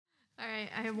All right,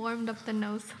 I warmed up the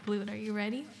nose flute. Are you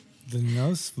ready? The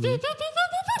nose flute.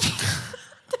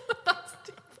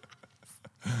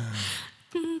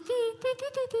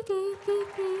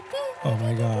 Oh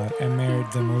my god, I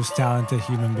married the most talented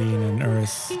human being on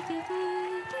earth.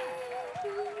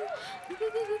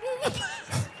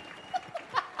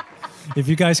 If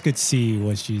you guys could see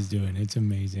what she's doing, it's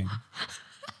amazing.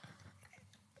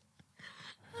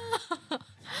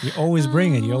 You always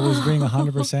bring it. You always bring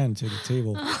 100% to the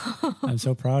table. I'm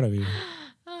so proud of you.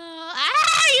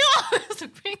 You always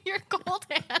bring your cold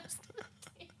hands to the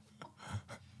table.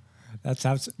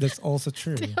 That's also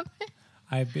true.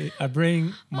 I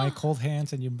bring my cold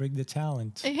hands and you bring the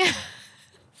talent. Yeah.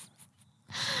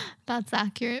 That's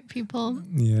accurate, people.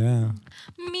 Yeah.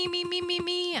 Me.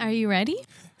 Are you ready?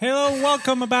 Hello,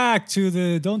 welcome back to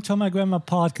the Don't Tell My Grandma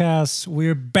podcast.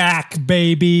 We're back,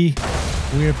 baby.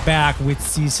 We're back with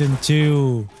season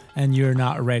 2, and you're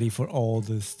not ready for all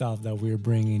the stuff that we're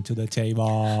bringing to the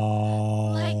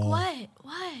table. Like what?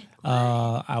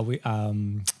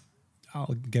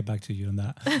 I'll get back to you on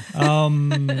that.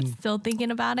 Still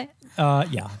thinking about it?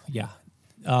 Yeah.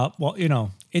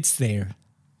 Well, it's there.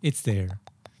 It's there.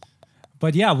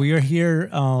 But yeah, we are here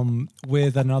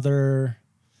with another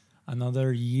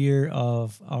year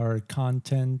of our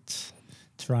content,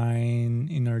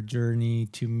 trying in our journey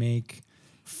to make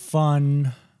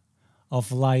fun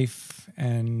of life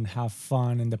and have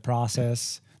fun in the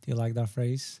process. Do you like that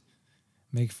phrase?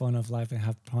 Make fun of life and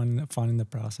have fun in the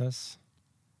process.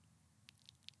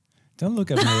 Don't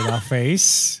look at me with that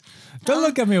face. Don't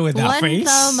look at me with that face.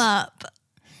 One thumb up.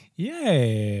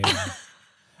 Yay.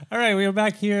 All right, we are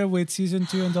back here with season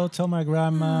 2 and Don't Tell My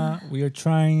Grandma. We are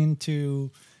trying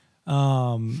to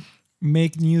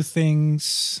make new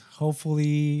things.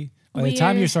 Hopefully, by the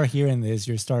time you start hearing this,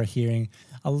 you start hearing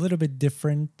a little bit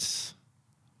different,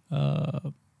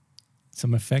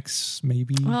 some effects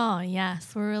maybe. Oh,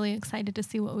 yes. We're really excited to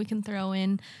see what we can throw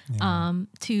in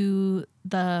to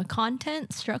the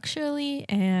content structurally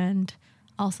and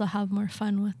also have more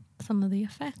fun with some of the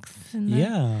effects and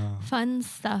the fun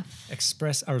stuff.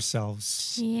 Express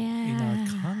ourselves in our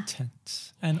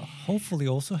content and hopefully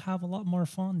also have a lot more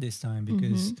fun this time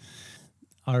because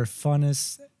our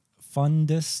funnest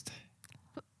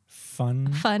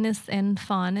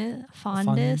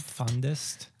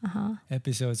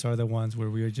episodes are the ones where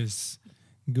we're just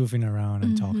goofing around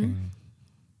and talking.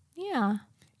 Yeah,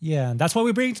 and that's what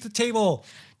we bring to the table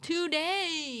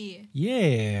today.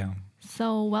 Yeah.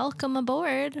 So welcome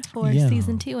aboard for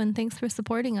season 2, and thanks for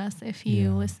supporting us. If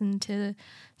you listen to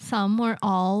some or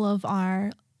all of our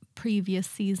previous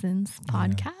seasons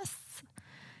podcasts,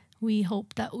 we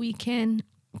hope that we can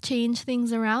change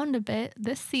things around a bit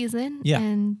this season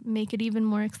and make it even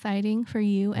more exciting for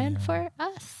you and for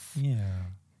us. Yeah.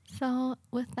 So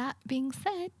with that being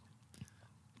said,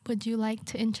 would you like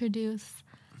to introduce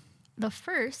the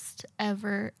first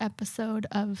ever episode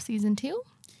of season 2?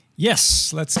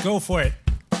 Yes, let's go for it.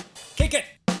 Kick it.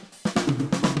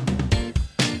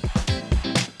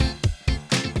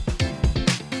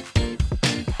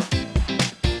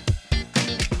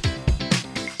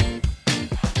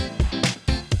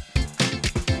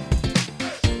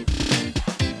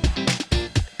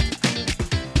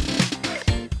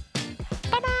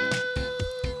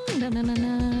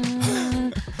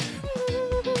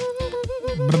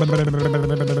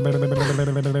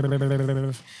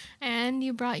 And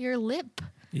you brought your lip.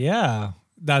 Yeah,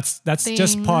 that's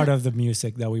just part of the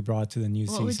music that we brought to the new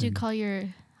season. What would you call your?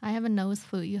 I have a nose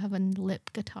flute. You have a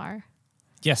lip guitar.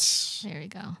 Yes. There you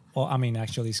go. Well, I mean,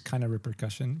 actually, it's kind of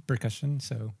percussion.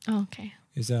 So. Okay.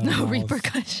 Is no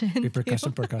repercussion.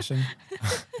 Percussion.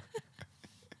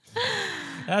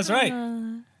 That's right.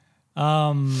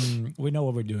 We know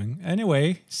what we're doing.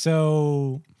 Anyway,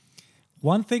 so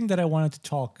one thing that I wanted to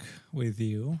talk with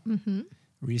you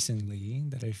recently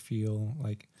that I feel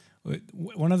like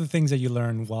one of the things that you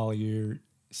learn while you're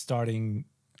starting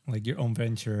like your own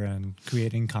venture and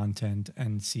creating content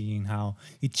and seeing how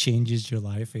it changes your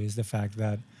life is the fact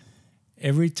that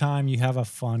every time you have a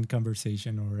fun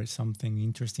conversation or something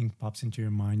interesting pops into your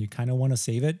mind, you kind of want to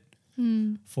save it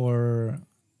for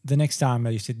the next time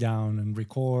that you sit down and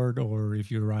record, or if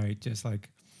you write, just like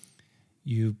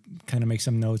you kind of make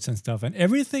some notes and stuff, and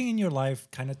everything in your life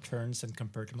kind of turns and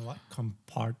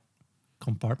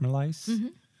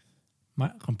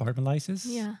compartmentalizes.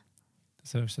 Yeah.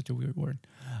 So such a weird word.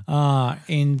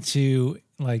 Into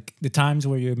like the times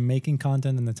where you're making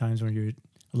content and the times when you're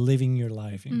living your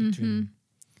life in between.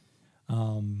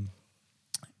 In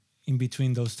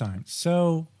between those times.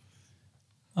 So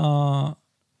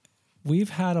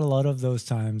we've had a lot of those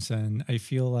times, and I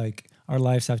feel like our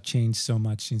lives have changed so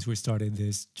much since we started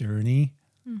this journey.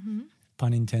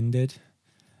 Pun intended.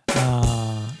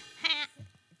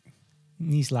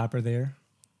 Knee slapper there.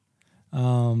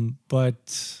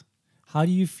 But how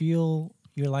do you feel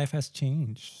your life has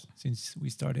changed since we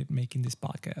started making this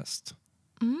podcast?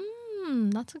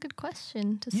 That's a good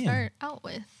question to start out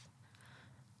with.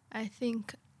 I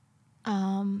think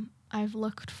I've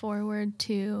looked forward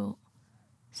to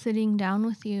sitting down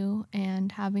with you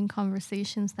and having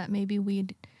conversations that maybe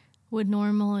would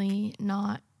normally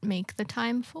not make the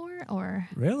time for, or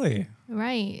Really?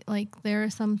 right, like there are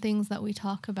some things that we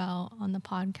talk about on the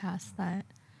podcast that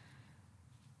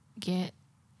get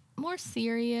more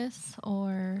serious,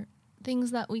 or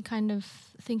things that we kind of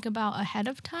think about ahead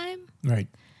of time, Right.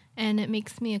 and it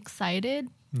makes me excited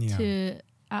to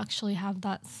actually have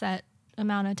that set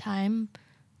amount of time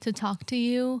to talk to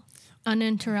you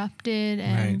uninterrupted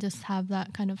and just have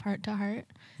that kind of heart to heart.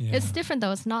 It's different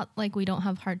though. It's not like we don't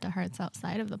have heart to hearts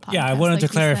outside of the podcast. Yeah, I wanted to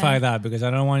like clarify that because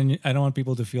I don't want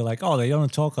people to feel like, oh, they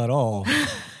don't talk at all.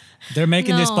 They're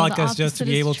making this podcast just to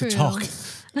be able to talk.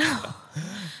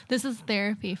 This is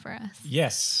therapy for us.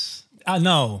 Yes.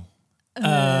 No.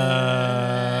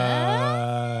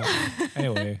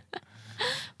 Anyway.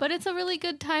 But it's a really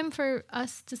good time for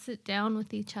us to sit down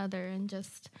with each other and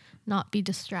just not be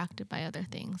distracted by other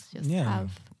things. Just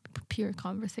have pure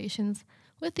conversations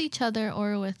with each other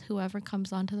or with whoever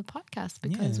comes onto the podcast,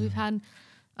 because we've had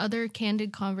other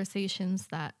candid conversations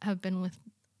that have been with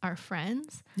our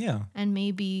friends. Yeah. And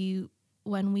maybe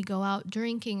when we go out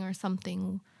drinking or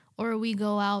something, or we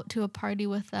go out to a party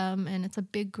with them and it's a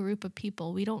big group of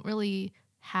people, we don't really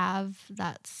have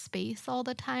that space all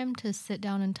the time to sit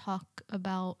down and talk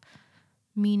about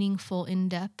meaningful,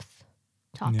 in-depth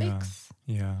topics.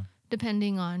 Yeah.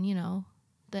 Depending on,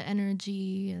 the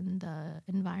energy and the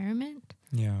environment.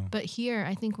 Yeah. But here,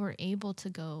 I think we're able to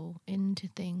go into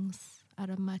things at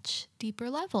a much deeper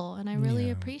level. And I really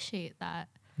appreciate that.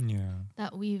 Yeah.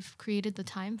 That we've created the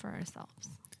time for ourselves.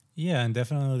 Yeah, and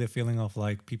definitely the feeling of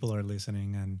like people are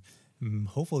listening, and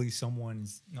hopefully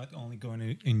someone's not only going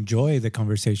to enjoy the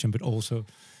conversation, but also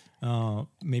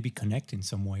maybe connect in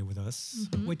some way with us,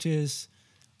 which is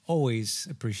always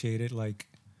appreciated. Like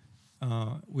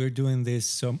we're doing this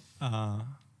so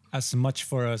as much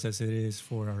for us as it is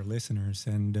for our listeners,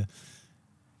 and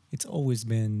it's always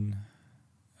been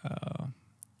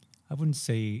I wouldn't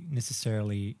say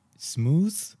necessarily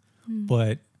smooth,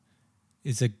 but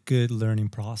it's a good learning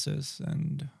process,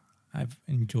 and I've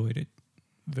enjoyed it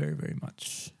very, very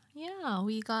much. Yeah,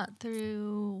 we got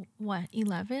through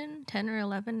 10 or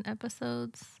 11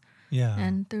 episodes. Yeah.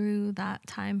 And through that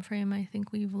time frame, I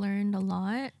think we've learned a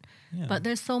lot. Yeah. But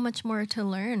there's so much more to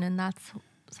learn, and that's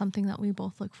something that we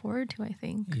both look forward to, I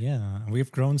think. Yeah,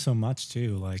 we've grown so much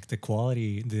too. Like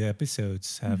the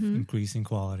episodes have increased in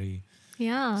quality.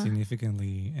 Yeah.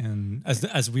 Significantly, and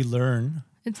as we learn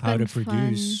how to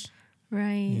produce. Fun.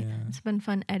 Right. Yeah. It's been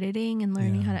fun editing and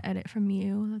learning how to edit from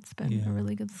you. That's been a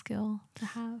really good skill to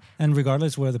have. And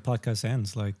regardless where the podcast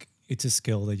ends, like it's a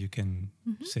skill that you can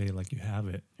say like you have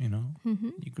it,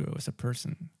 you grow as a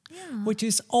person, which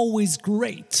is always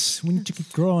great. We need to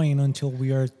keep growing until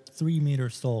we are 3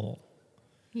 meters tall.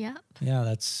 Yep. Yeah,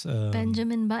 that's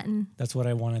Benjamin Button. That's what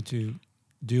I wanted to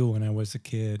do when I was a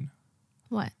kid.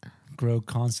 What? Grow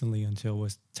constantly until it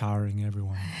was towering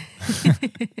everyone.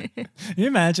 Can you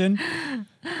imagine?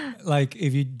 Like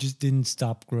if you just didn't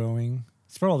stop growing,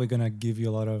 it's probably gonna give you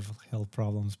a lot of health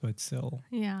problems, but still,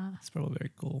 it's probably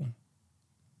very cool.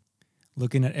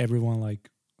 Looking at everyone like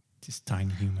just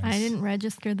tiny humans. I didn't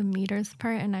register the meters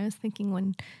part, and I was thinking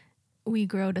when we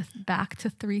grow back to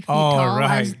 3 feet tall,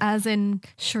 right. as in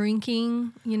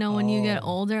shrinking, when you get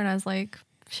older, and I was like,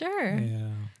 sure. Yeah.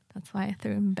 That's why I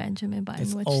threw in Benjamin Button,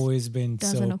 it's which always been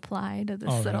doesn't apply to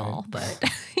this at all. But,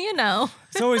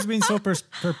 It's always been so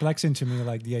perplexing to me,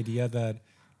 like the idea that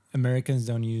Americans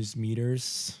don't use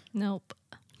meters. Nope.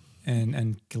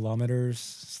 And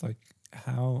kilometers. It's like,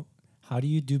 how do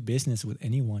you do business with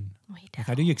anyone? We don't. Like,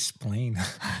 how do you explain?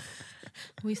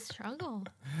 We struggle.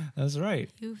 That's right.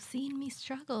 You've seen me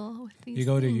struggle with these You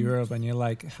go things. to Europe and you're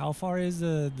like, how far is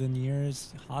the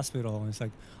nearest hospital? And it's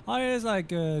like, it's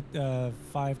like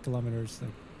 5 kilometers.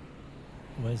 Like,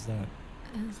 what is that?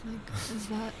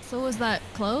 Was that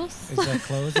close? Is that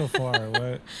close or far?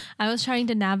 What? I was trying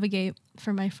to navigate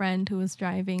for my friend who was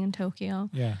driving in Tokyo.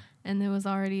 Yeah. And there was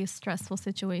already a stressful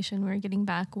situation. We were getting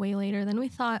back way later than we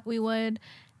thought we would.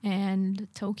 And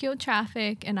Tokyo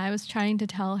traffic, and I was trying to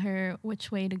tell her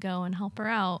which way to go and help her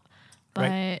out.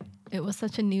 But it was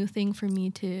such a new thing for me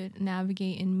to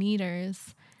navigate in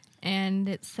meters. And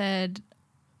it said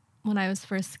when I was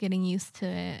first getting used to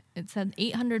it, it said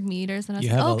 800 meters. And I was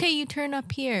You like, have okay, you turn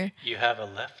up here. You have a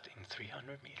left in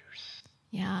 300 meters.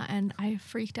 Yeah. And I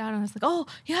freaked out. And I was like, oh,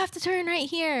 you have to turn right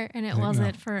here. And it No.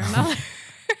 wasn't for another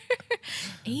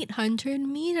 800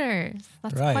 meters.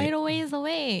 That's Right. quite a ways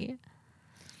away.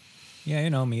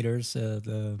 Yeah, meters,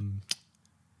 the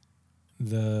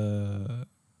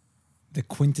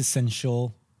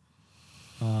quintessential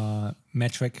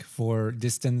metric for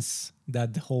distance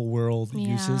that the whole world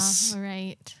uses. Yeah,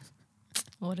 right.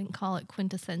 I wouldn't call it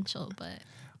quintessential, but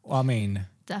Well, I mean,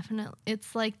 definitely.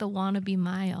 It's like the wannabe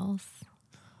miles.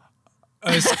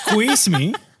 squeeze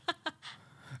me.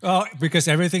 Oh, because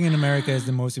everything in America is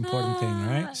the most important thing,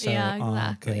 right? So, yeah,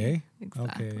 exactly. Okay.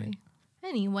 Exactly. Okay.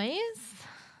 Anyways.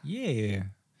 Yeah.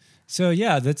 So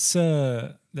yeah, that's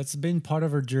been part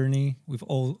of our journey. We've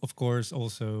all, of course,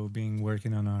 also been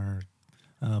working on our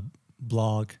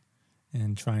blog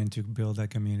and trying to build that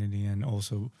community, and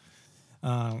also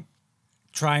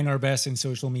trying our best in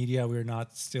social media. We're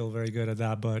not still very good at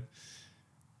that, but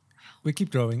we keep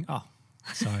growing. Oh,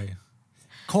 sorry.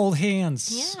 Cold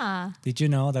hands. Yeah. Did you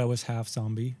know that I was half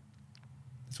zombie?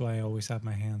 That's why I always have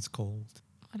my hands cold.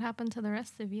 What happened to the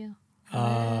rest of you?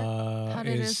 How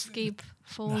did it escape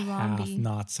full zombie? Half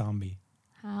not zombie.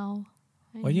 How?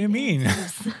 What do you mean?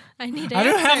 I need answers. I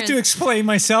don't have to explain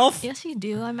myself. Yes, you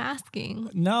do. I'm asking.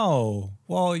 No.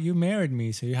 Well, you married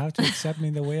me, so you have to accept me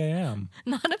the way I am.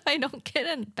 Not if I don't get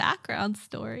a background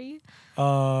story.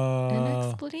 An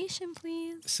explanation,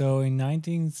 please. So in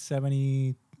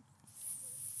 1975...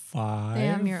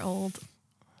 Damn, you're old.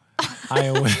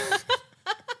 I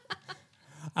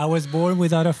was born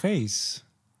without a face.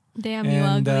 Damn, you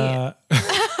ugly.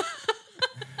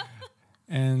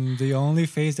 And the only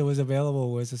face that was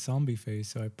available was a zombie face,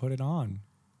 so I put it on.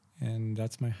 And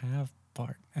that's my half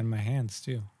part. And my hands,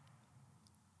 too.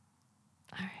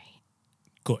 All right.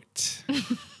 Good.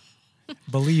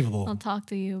 Believable. I'll talk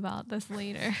to you about this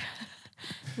later.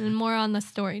 And more on the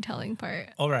storytelling part.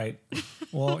 All right.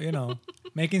 Well,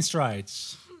 making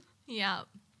strides. Yeah.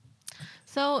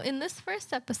 So in this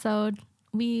first episode,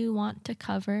 we want to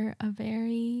cover a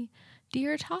very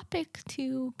dear topic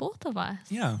to both of us.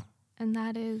 Yeah. And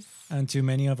that is... And to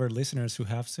many of our listeners who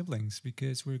have siblings,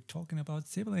 because we're talking about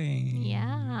siblings.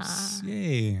 Yeah.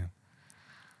 Yay.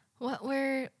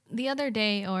 The other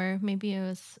day, or maybe it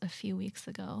was a few weeks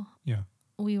ago, yeah,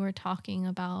 we were talking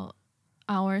about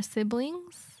our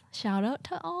siblings. Shout out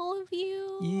to all of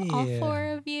you. All 4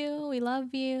 of you. We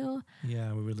love you.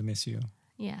 Yeah, we really miss you.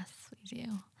 Yes, we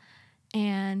do.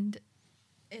 And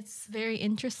it's very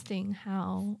interesting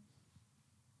how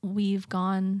we've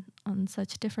gone on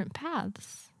such different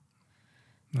paths.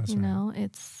 That's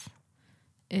right.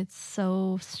 It's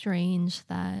so strange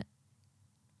that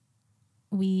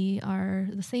we are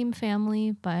the same family,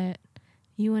 but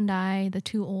you and I, the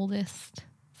 2 oldest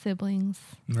siblings,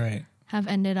 right, have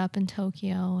ended up in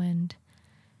Tokyo and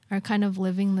are kind of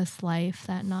living this life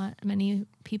that not many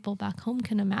people back home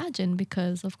can imagine,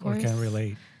 because of course... Or can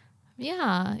relate.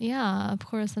 Yeah. Of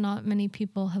course, not many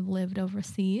people have lived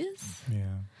overseas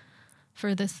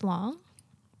for this long.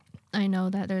 I know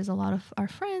that there's a lot of our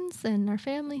friends and our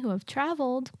family who have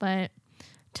traveled, but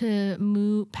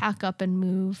to pack up and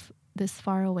move this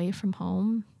far away from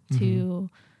home to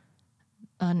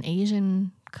an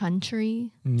Asian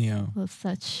country with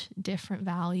such different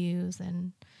values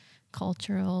and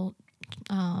cultural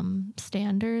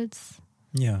standards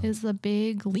is a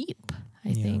big leap.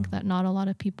 I think that not a lot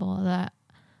of people that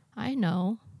I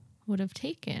know would have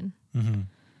taken.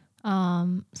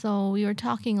 So we were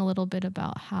talking a little bit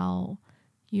about how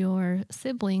your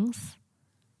siblings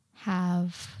how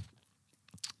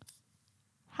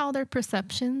their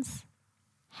perceptions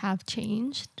have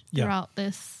changed throughout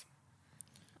this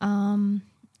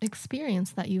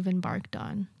experience that you've embarked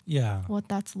on. Yeah. What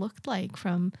that's looked like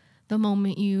from the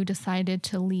moment you decided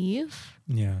to leave.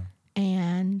 Yeah.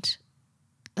 And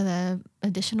the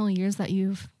additional years that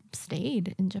you've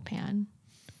stayed in Japan.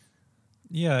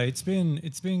 Yeah, it's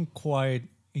been quite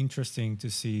interesting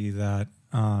to see that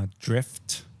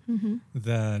drift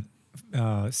that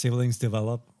siblings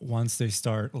develop once they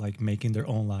start like making their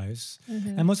own lives.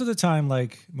 And most of the time,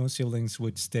 like most siblings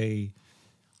would stay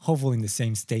hopefully in the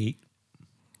same state.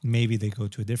 Maybe they go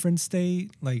to a different state.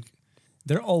 Like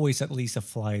they're always at least a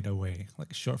flight away,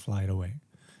 like a short flight away.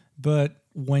 But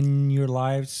when your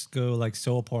lives go like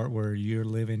so apart where you're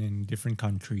living in different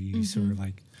countries or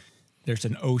like there's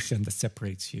an ocean that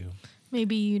separates you.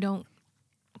 Maybe you don't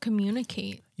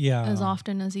communicate Yeah. as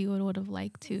often as you would have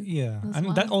liked to. Yeah. And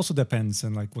well. that also depends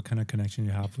on like what kind of connection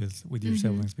you have with your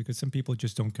siblings, because some people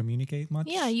just don't communicate much.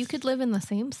 Yeah, you could live in the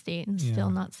same state and Yeah. still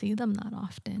not see them that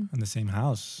often. In the same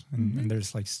house, and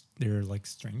there's like they're like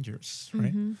strangers,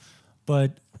 right? Mm-hmm.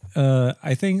 But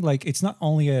I think like it's not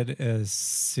only a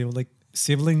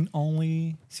sibling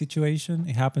only situation.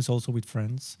 It happens also with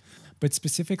friends. But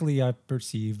specifically, I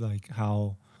perceive like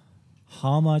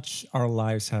how much our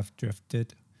lives have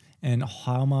drifted, and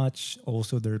how much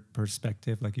also their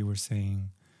perspective, like you were saying,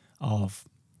 of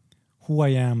who I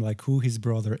am, like who his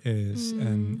brother is,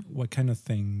 and what kind of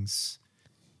things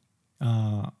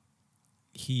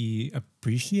he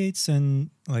appreciates, and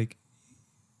like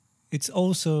it's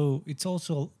also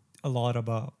a lot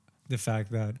about the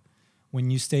fact that when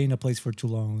you stay in a place for too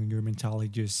long, your mentality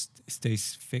just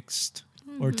stays fixed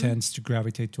or tends to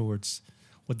gravitate towards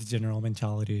what the general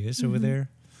mentality is over there.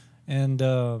 And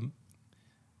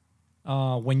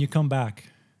when you come back,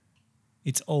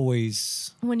 it's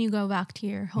always when you go back to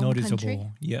your home noticeable.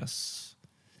 country, Yes.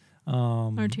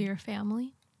 or to your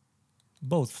family.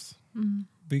 Both.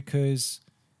 Because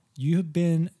you've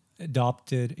been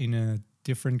adopted in a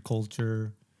different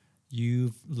culture.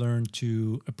 You've learned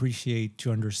to appreciate,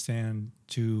 to understand,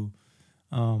 to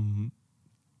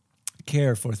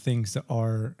care for things that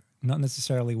are not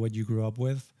necessarily what you grew up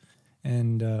with,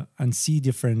 and see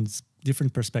different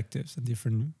perspectives and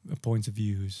different points of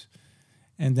views.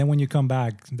 And then when you come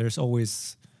back, there's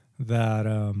always that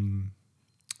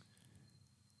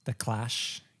the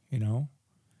clash, you know.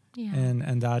 Yeah.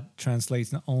 And that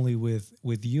translates not only with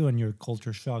you and your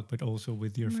culture shock, but also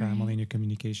with your family and your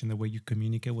communication, the way you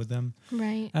communicate with them.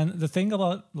 Right. And the thing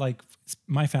about like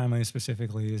my family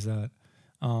specifically is that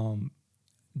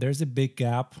there's a big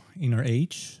gap in our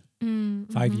age,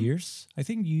 5 years. I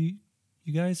think you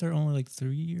guys are only like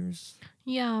 3 years.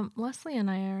 Yeah, Leslie and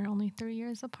I are only 3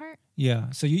 years apart.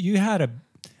 Yeah, so you had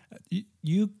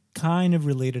you kind of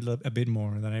related a bit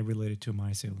more than I related to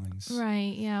my siblings.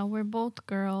 Right. Yeah, we're both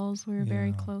girls. We were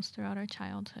very close throughout our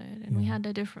childhood, and we had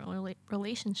a different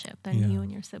relationship than you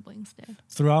and your siblings did.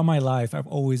 Throughout my life, I've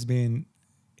always been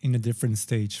in a different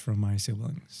stage from my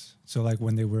siblings. So like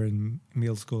when they were in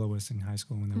middle school, I was in high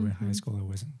school. When they were in high school, I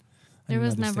wasn't. There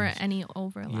was never any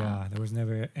overlap. Yeah, there was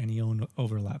never any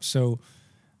overlap. So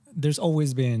there's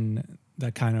always been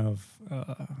that kind of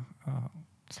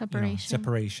separation.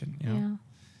 Separation. You know? Yeah.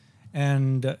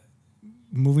 And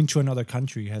moving to another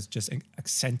country has just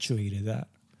accentuated that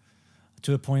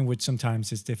to a point which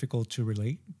sometimes it's difficult to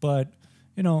relate. But,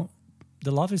 you know,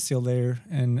 the love is still there,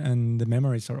 and the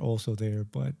memories are also there.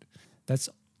 But that's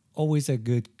always a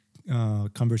good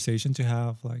conversation to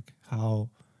have, like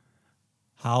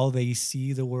how they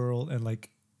see the world and like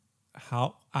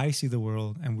how I see the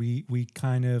world, and we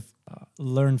kind of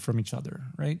learn from each other,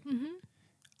 right? Mm-hmm.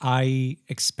 I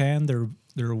expand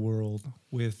their world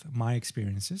with my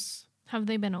experiences. Have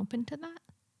they been open to that?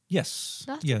 Yes.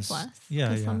 That's yes. a plus. Yeah,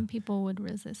 Because some people would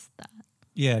resist that.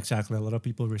 Yeah, exactly. A lot of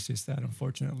people resist that,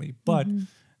 unfortunately. But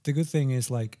the good thing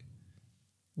is, like,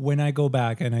 when I go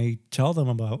back and I tell them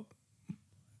about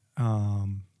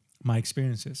my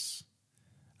experiences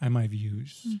and my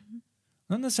views,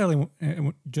 not necessarily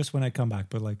just when I come back,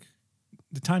 but like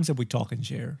the times that we talk and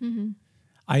share,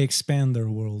 I expand their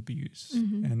world views,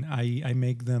 and I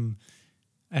make them,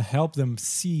 I help them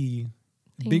see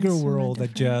a bigger world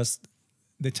than just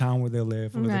the town where they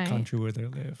live or the country where they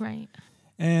live. Right.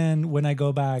 And when I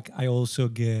go back, I also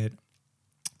get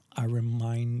a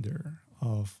reminder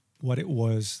of what it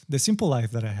was, the simple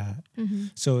life that I had.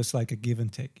 So it's like a give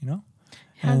and take, you know?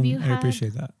 I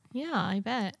appreciate that. Yeah, I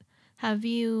bet. Have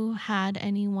you had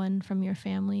anyone from your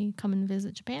family come and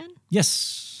visit Japan?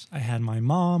 Yes. I had my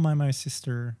mom and my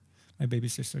sister, my baby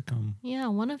sister come. Yeah,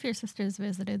 one of your sisters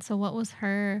visited. So what was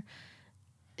her...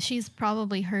 She's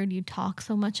probably heard you talk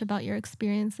so much about your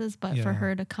experiences, but for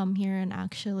her to come here and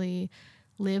actually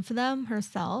live them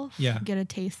herself, get a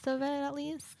taste of it at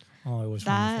least. Oh, it was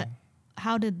wonderful.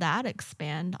 How did that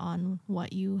expand on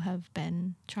what you have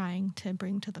been trying to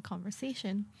bring to the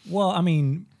conversation? Well, I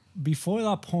mean, before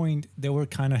that point, they were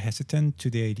kind of hesitant to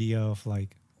the idea of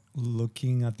like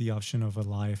looking at the option of a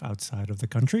life outside of the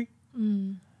country.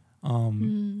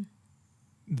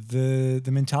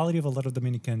 The mentality of a lot of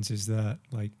Dominicans is that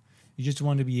like you just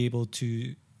want to be able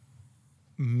to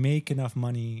make enough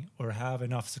money or have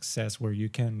enough success where you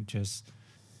can just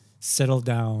settle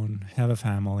down, have a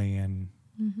family, and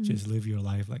just live your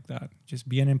life like that. Just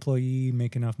be an employee,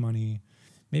 make enough money,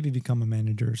 maybe become a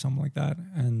manager or something like that,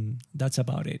 and that's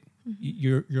about it.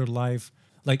 Your life,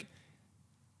 like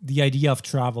the idea of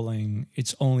traveling,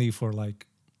 it's only for like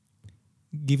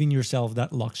giving yourself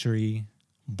that luxury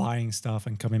buying stuff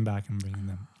and coming back and bringing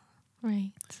them.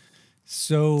 Right.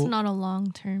 So it's not a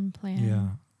long-term plan. Yeah.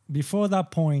 Before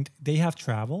that point, they have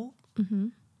traveled,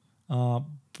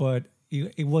 but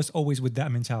it was always with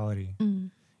that mentality.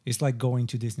 It's like going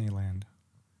to Disneyland.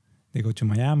 They go to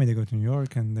Miami, they go to New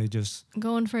York, and they just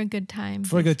going for a good time.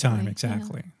 For a good time,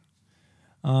 exactly.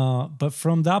 Yeah. But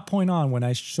from that point on, when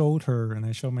I showed her and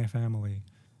I showed my family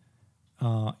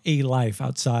a life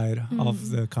outside of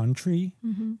the country,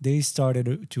 they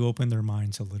started to open their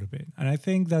minds a little bit. And I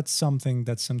think that's something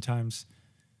that sometimes,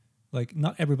 like,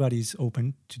 not everybody's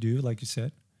open to do, like you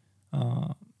said.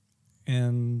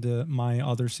 And my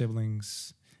other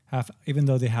siblings have, even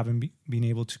though they haven't been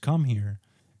able to come here,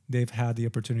 they've had the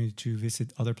opportunity to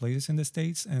visit other places in the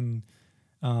States and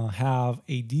have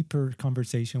a deeper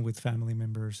conversation with family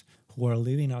members who are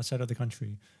living outside of the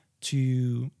country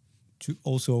to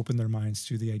also open their minds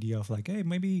to the idea of like, hey,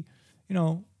 maybe,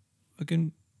 I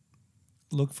can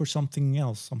look for something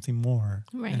else, something more,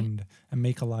 right. and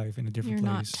make a life in a different place.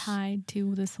 You're not tied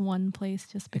to this one place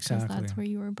just because that's where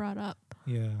you were brought up.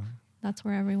 Yeah. That's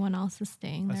where everyone else is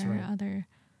staying. That's there are other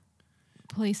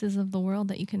places of the world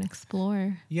that you can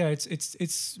explore. Yeah,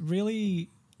 it's really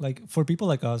like for people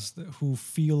like us who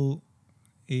feel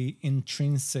a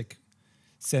intrinsic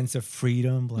sense of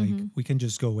freedom, like we can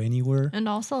just go anywhere. And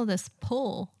also this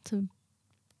pull to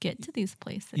get to these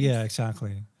places. Yeah,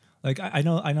 exactly. Like I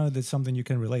know that's something you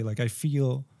can relate. Like I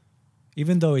feel,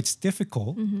 even though it's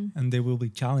difficult and there will be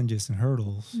challenges and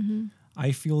hurdles,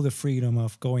 I feel the freedom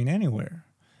of going anywhere.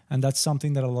 And that's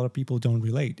something that a lot of people don't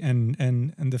relate.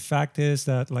 And the fact is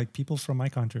that like people from my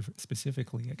country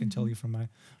specifically, I can tell you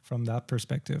from that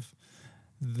perspective,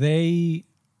 they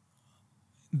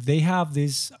have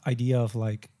this idea of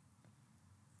like,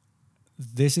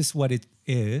 this is what it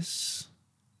is,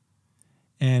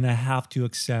 and I have to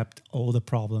accept all the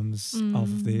problems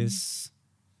of this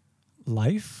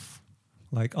life.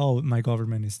 Like, oh, my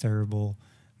government is terrible.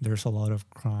 There's a lot of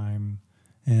crime.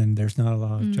 And there's not a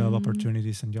lot of job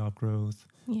opportunities and job growth.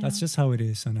 Yeah. That's just how it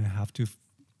is, and I have to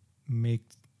make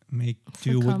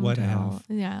do with what I have.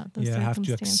 Yeah, I have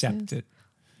to accept it.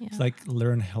 Yeah. It's like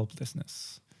learn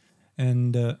helplessness,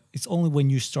 and it's only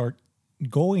when you start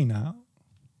going out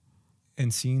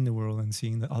and seeing the world and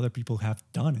seeing that other people have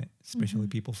done it, especially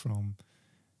people from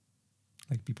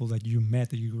like people that you met,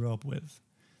 that you grew up with,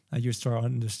 that you start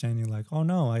understanding like, oh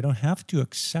no, I don't have to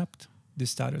accept the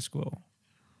status quo,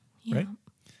 right?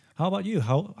 How about you?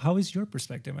 How is your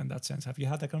perspective in that sense? Have you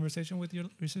had that conversation with your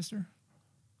sister?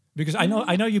 Because I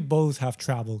know you both have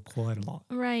traveled quite a lot.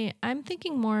 Right. I'm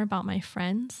thinking more about my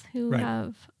friends who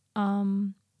have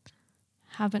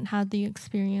haven't had the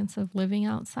experience of living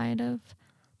outside of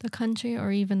the country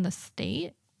or even the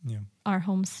state, our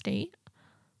home state.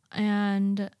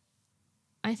 And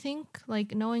I think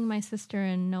like knowing my sister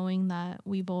and knowing that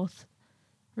we both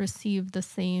received the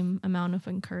same amount of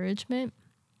encouragement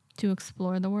to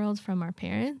explore the world from our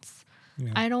parents.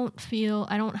 Yeah. I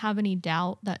don't have any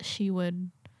doubt that she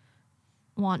would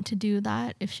want to do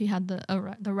that if she had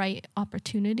the right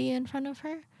opportunity in front of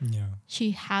her. Yeah.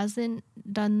 She hasn't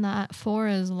done that for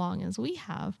as long as we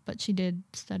have, but she did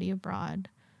study abroad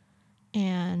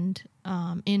and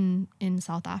in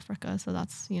South Africa. So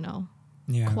that's,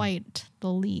 quite the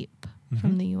leap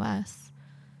from the US.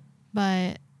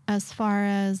 But as far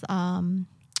as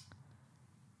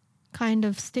kind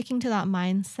of sticking to that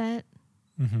mindset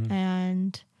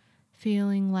and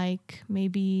feeling like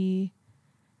maybe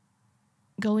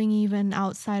going even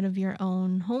outside of your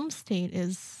own home state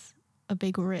is a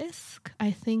big risk.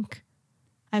 I think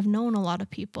I've known a lot of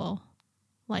people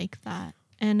like that,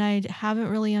 and I haven't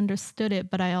really understood it,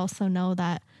 but I also know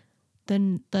that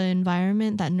the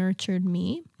environment that nurtured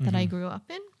me, that I grew up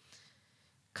in,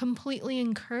 completely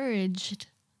encouraged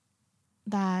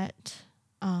that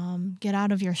get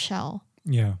out of your shell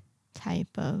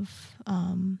type of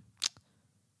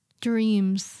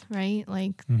dreams, right?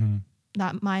 Like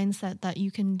that mindset that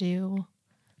you can do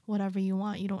whatever you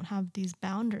want. You don't have these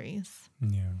boundaries.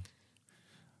 Yeah.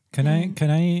 Can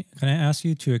I ask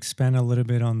you to expand a little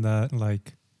bit on that?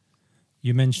 Like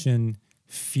you mentioned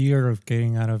fear of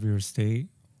getting out of your state.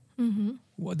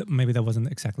 Maybe that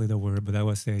wasn't exactly the word, but that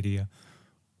was the idea.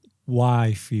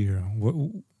 Why fear?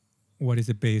 What is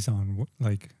it based on?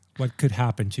 What could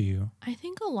happen to you? I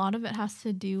think a lot of it has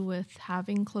to do with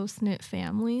having close-knit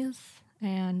families.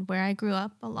 And where I grew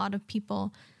up, a lot of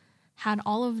people had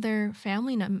all of their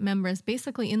family members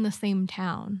basically in the same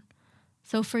town.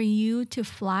 So for you to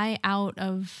fly out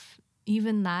of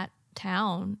even that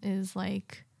town is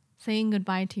like saying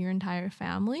goodbye to your entire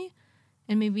family.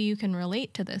 And maybe you can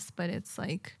relate to this, but it's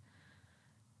like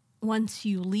once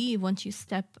you leave, once you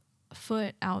step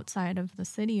foot outside of the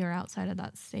city or outside of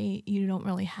that state, you don't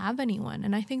really have anyone.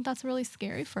 And I think that's really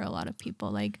scary for a lot of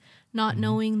people, like not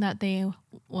knowing that they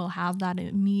will have that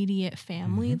immediate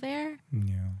family there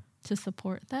to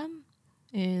support them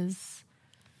is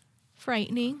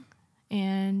frightening,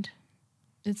 and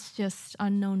it's just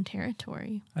unknown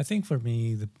territory. I think for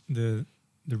me, the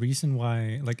reason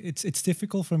why, like, it's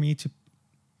difficult for me to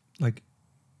like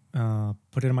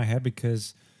put it in my head,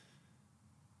 because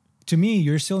to me,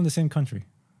 you're still in the same country.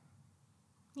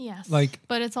 Yes. Like,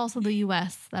 but it's also the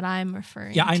US that I'm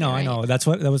referring to. Yeah, I know. That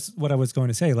was what I was going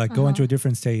to say. Like, going to a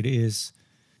different state is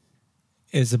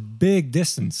a big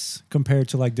distance compared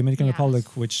to like Dominican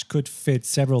Republic, which could fit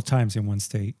several times in one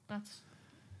state.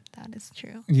 That is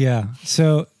true. Yeah.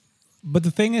 So, but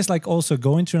the thing is, like, also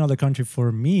going to another country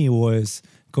for me was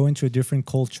going to a different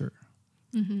culture,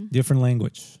 different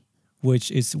language,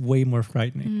 which is way more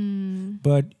frightening.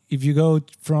 But if you go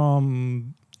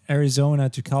from Arizona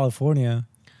to California,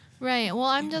 right. Well,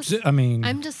 I'm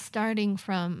just starting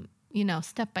from,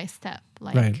 step by step.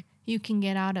 Like, you can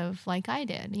get out of, like I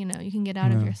did, you can get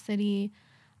out of your city.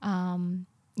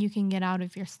 You can get out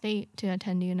of your state to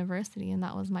attend university. And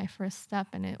that was my first step.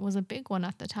 And it was a big one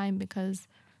at the time because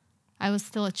I was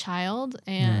still a child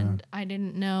and I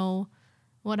didn't know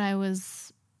what I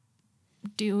was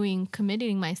doing,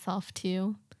 committing myself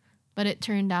to, but it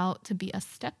turned out to be a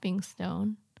stepping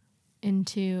stone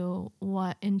into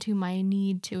my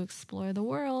need to explore the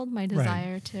world, my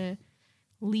desire to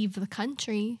leave the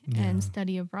country and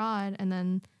study abroad. And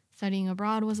then studying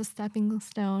abroad was a stepping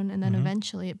stone. And then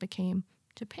eventually it became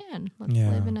Japan. Let's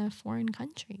live in a foreign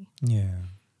country. Yeah.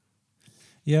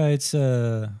 Yeah, it's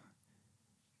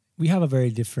we have a very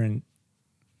different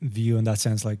view in that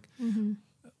sense. Like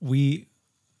we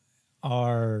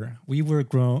were not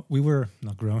grown. We were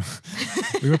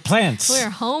plants. We were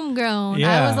homegrown.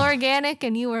 Yeah. I was organic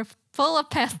and you were full of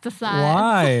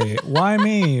pesticides. Why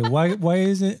me? Why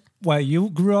is it? Why you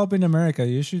grew up in America?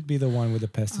 You should be the one with the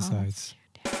pesticides.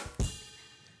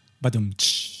 Badum.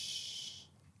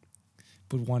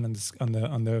 Put one on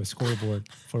the scoreboard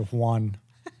for Juan.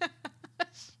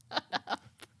 Shut up.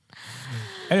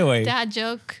 Anyway. Dad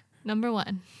joke number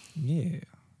 1. Yeah.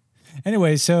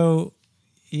 Anyway, so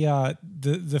yeah,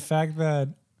 the fact that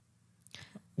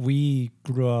we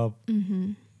grew up,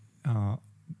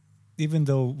 even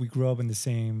though we grew up in the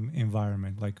same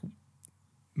environment, like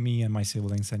me and my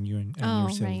siblings and you and your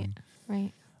sibling,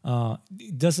 right.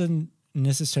 It doesn't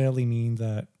necessarily mean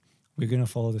that we're gonna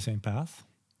follow the same path.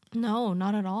 No,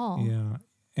 not at all. Yeah,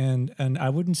 and I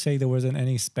wouldn't say there wasn't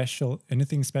anything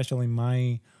special in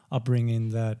my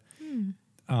upbringing that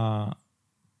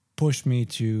pushed me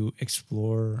to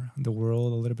explore the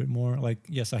world a little bit more. Like,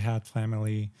 yes, I had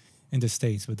family in the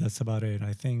States, but that's about it.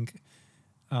 I think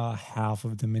half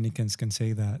of Dominicans can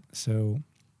say that. So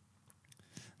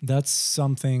that's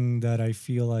something that I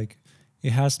feel like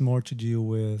it has more to do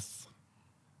with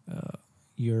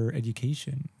your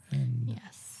education and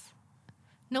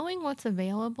knowing what's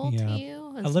available to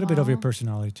you. A little bit of your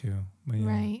personality too.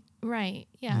 Right.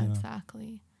 Yeah,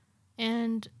 exactly.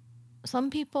 And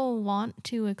some people want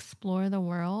to explore the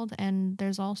world, and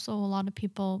there's also a lot of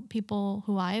people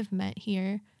who I've met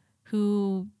here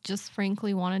who just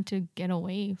frankly wanted to get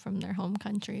away from their home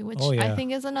country, which I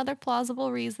think is another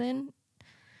plausible reason.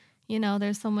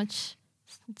 There's so much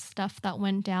stuff that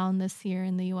went down this year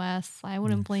in the U.S. I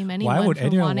wouldn't blame anyone. Why would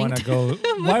anyone want to go?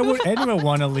 Why would anyone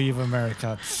want to leave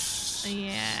America?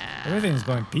 Yeah, everything's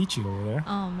going peachy over there.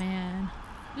 Oh man,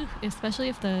 especially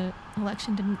if the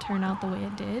election didn't turn out the way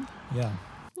it did. Yeah.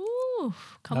 Ooh,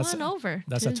 come on over.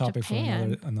 That's a topic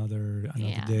Japan. For another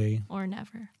day, or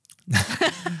never.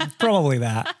 Probably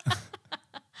that.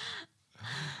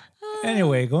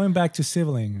 Anyway, going back to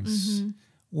siblings,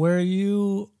 were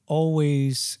you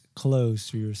always close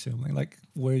to your sibling? Like,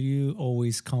 were you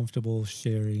always comfortable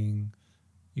sharing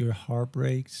your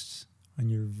heartbreaks and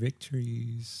your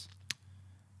victories?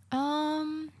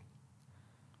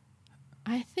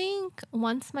 I think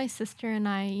once my sister and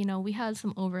I, we had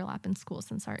some overlap in school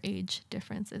since our age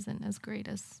difference isn't as great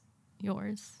as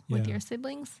yours with your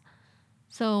siblings.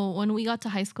 So when we got to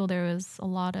high school, there was a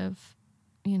lot of,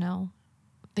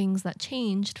 things that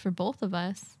changed for both of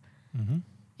us.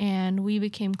 And we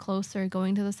became closer,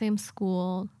 going to the same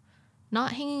school,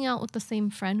 not hanging out with the same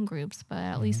friend groups, but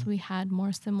at least we had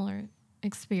more similar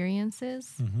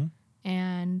experiences.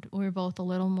 And we were both a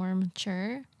little more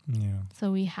mature. Yeah.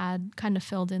 So we had kind of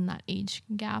filled in that age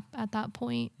gap at that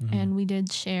point. And we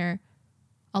did share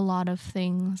a lot of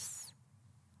things.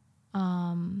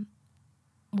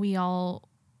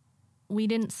 We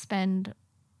didn't spend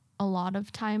a lot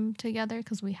of time together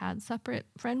because we had separate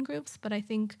friend groups. But I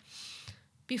think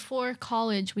before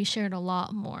college, we shared a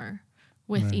lot more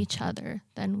with each other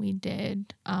than we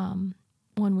did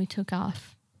when we took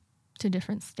off to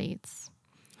different states.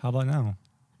 How about now?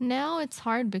 Now it's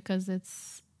hard because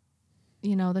it's,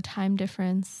 the time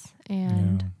difference.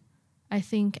 And I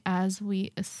think as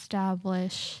we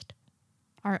established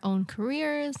our own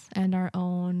careers and our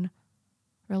own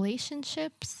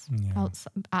relationships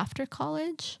after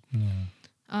college,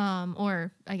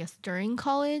 or I guess during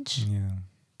college,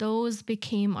 those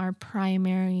became our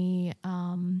primary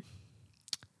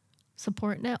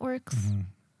support networks.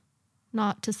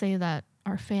 Not to say that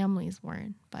our families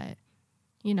weren't, but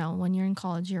when you're in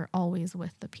college, you're always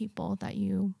with the people that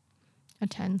you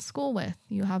attend school with.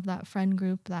 You have that friend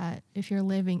group that if you're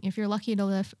lucky to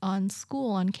live on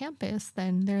campus,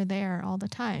 then they're there all the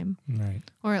time. Right.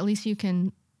 Or at least you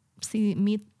can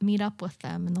meet up with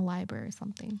them in the library or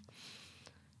something.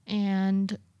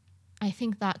 And I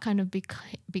think that kind of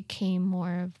became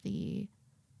more of the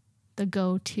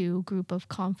go-to group of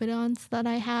confidants that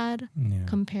I had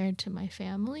compared to my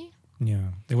family.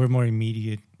 Yeah, they were more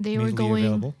immediate. They were going,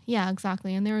 available. Yeah,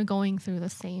 exactly, and they were going through the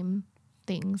same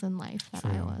things in life that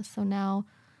I was. So now,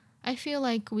 I feel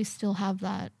like we still have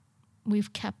that.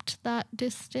 We've kept that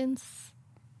distance.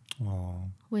 Oh.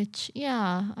 Which,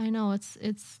 I know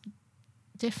it's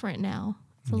different now.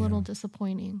 It's a little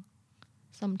disappointing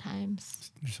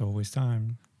sometimes. There's always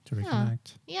time to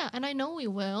reconnect. Yeah, and I know we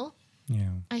will. Yeah.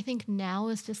 I think now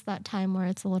is just that time where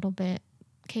it's a little bit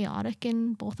chaotic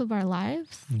in both of our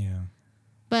lives. Yeah.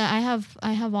 But I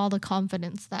have all the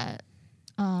confidence that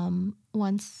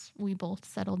once we both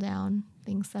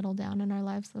things settle down in our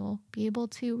lives, we'll be able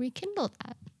to rekindle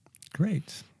that.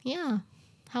 Great. Yeah.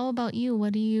 How about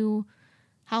you?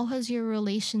 How has your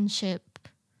relationship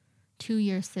to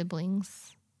your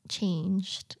siblings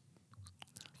changed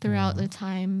throughout the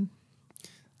time?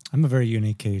 I'm a very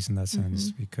unique case in that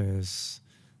sense because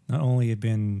not only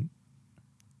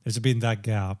there's been that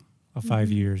gap of 5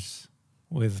 years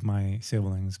with my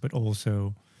siblings, but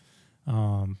also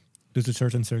due to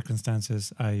certain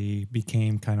circumstances, I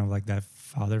became kind of like that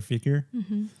father figure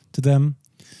to them.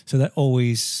 So that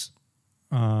always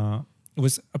it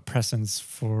was a presence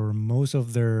for most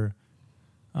of their,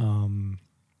 I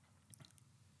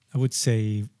would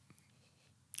say,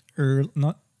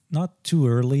 not too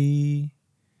early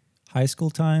high school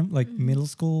time, like middle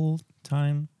school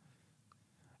time.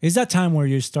 It's that time where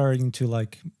you're starting to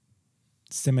like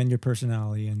cement your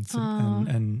personality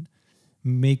and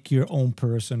make your own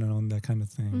person and that kind of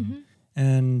thing.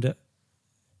 And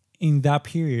in that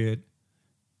period,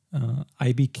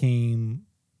 I became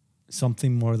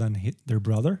something more than their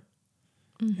brother.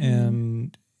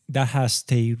 And that has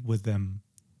stayed with them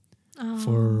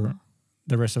for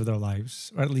the rest of their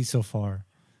lives, or at least so far.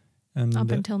 And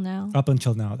up until now. Up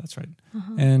until now, that's right.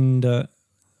 And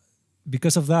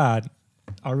because of that,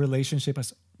 our relationship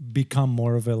has become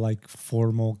more of a like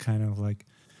formal kind of like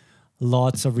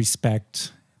lots of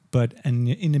respect, but an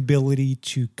inability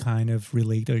to kind of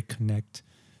relate or connect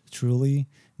truly.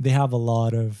 They have a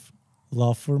lot of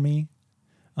love for me,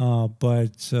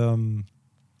 but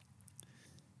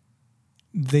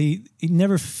it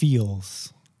never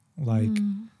feels like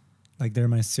they're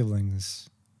my siblings.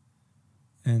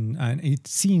 And it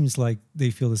seems like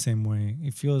they feel the same way.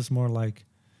 It feels more like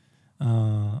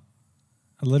a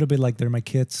little bit like they're my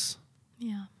kids.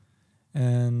 Yeah.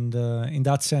 And in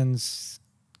that sense,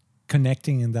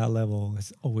 connecting in that level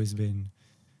has always been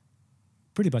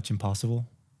pretty much impossible.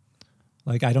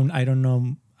 Like I don't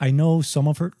know. I know some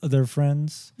of their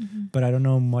friends, but I don't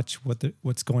know much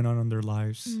what's going on in their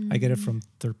lives. I get it from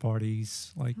third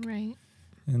parties, like right.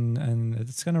 And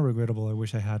it's kind of regrettable. I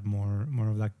wish I had more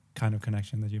of that kind of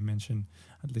connection that you mentioned,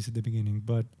 at least at the beginning.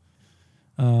 But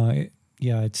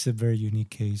it's a very unique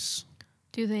case.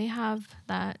 Do they have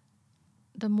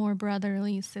the more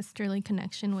brotherly, sisterly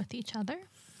connection with each other?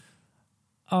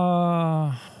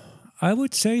 I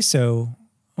would say so.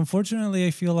 Unfortunately,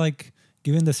 I feel like,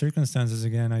 given the circumstances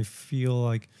again, I feel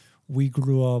like we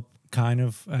grew up kind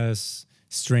of as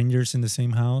strangers in the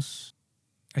same house.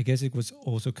 I guess it was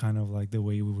also kind of like the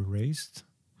way we were raised.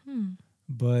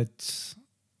 But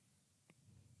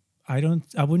I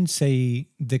wouldn't say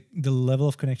the level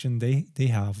of connection they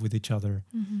have with each other.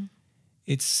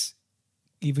 It's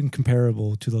even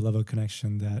comparable to the level of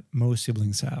connection that most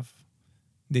siblings have.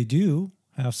 They do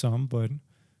have some, but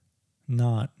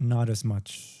not as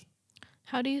much.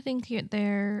 How do you think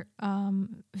their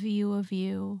view of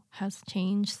you has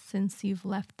changed since you've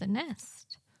left the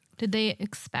nest? Did they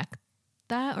expect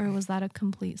that, or was that a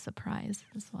complete surprise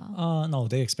as well? No,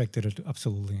 they expected it,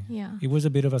 absolutely. Yeah. It was a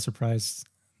bit of a surprise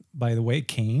by the way it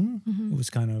came. It was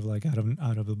kind of like out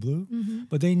of the blue,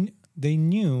 but they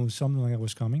knew something like that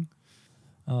was coming.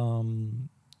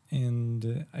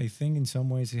 And I think in some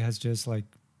ways it has just like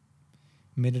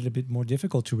made it a bit more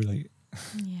difficult to relate.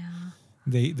 Yeah.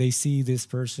 They see this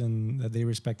person that they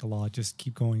respect a lot just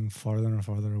keep going farther and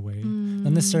farther away.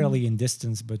 Not necessarily in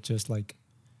distance, but just like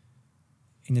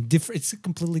in it's a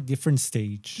completely different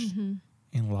stage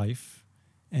in life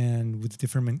and with a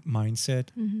different mindset,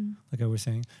 like I was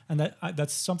saying. And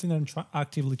that's something that I'm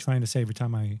actively trying to say every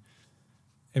time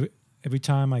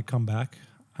I come back.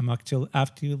 I'm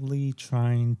actively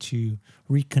trying to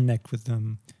reconnect with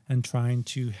them and trying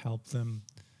to help them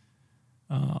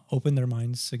open their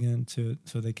minds again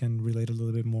so they can relate a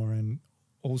little bit more and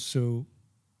also,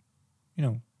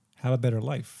 have a better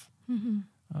life.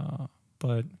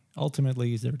 But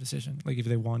ultimately, it's their decision. Like if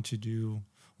they want to do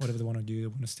whatever they want to do, they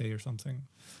want to stay or something,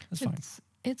 that's fine.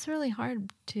 It's really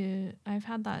hard I've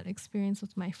had that experience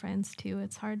with my friends too.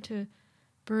 It's hard to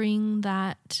bring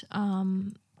that,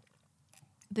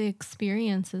 the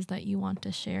experiences that you want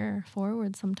to share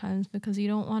forward sometimes because you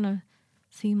don't want to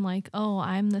seem like, oh,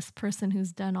 I'm this person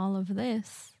who's done all of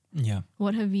this. Yeah.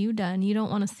 What have you done? You don't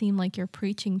want to seem like you're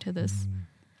preaching to this,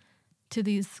 to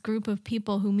these group of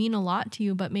people who mean a lot to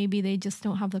you, but maybe they just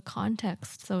don't have the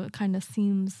context. So it kind of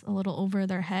seems a little over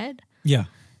their head. Yeah.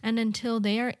 And until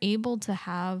they are able to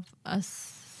have a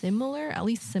similar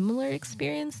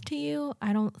experience to you,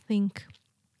 I don't think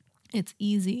it's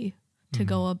easy to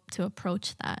go up to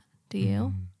approach that. Do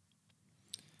you?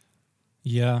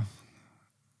 Yeah.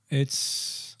 I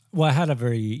had a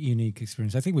very unique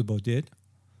experience. I think we both did.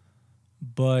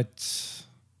 But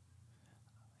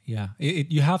yeah,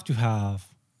 you have to have,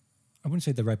 I wouldn't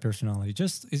say the right personality.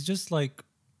 It's just like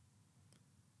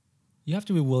you have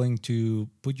to be willing to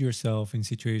put yourself in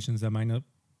situations that might not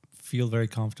feel very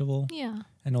comfortable. Yeah.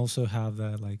 And also have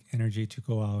that like energy to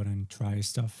go out and try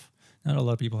stuff. Not a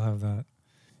lot of people have that.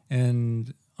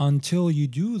 And until you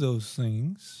do those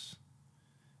things,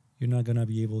 you're not gonna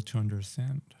be able to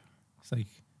understand. It's like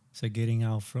getting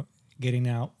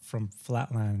out from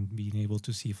flatland, being able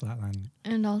to see flatland.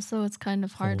 And also, it's kind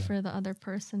of hard for the other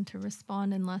person to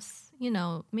respond unless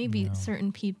maybe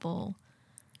certain people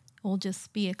will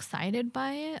just be excited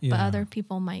by it, but other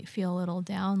people might feel a little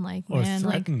down, like or man,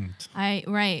 threatened. like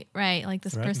like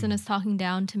this person is talking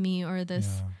down to me, or this.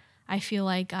 Yeah. I feel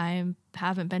like I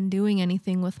haven't been doing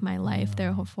anything with my life,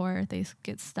 therefore they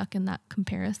get stuck in that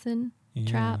comparison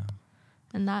trap.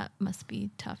 And that must be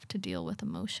tough to deal with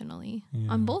emotionally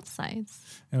on both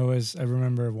sides. I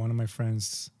remember one of my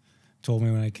friends told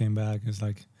me when I came back, it's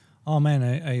like, oh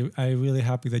man, I really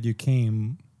happy that you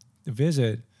came to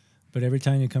visit. But every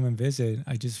time you come and visit,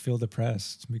 I just feel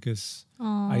depressed because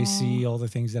I see all the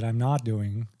things that I'm not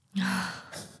doing.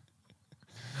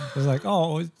 It's like,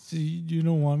 oh, you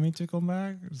don't want me to come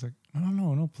back? It's like,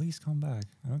 no, please come back.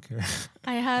 I don't care.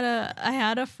 I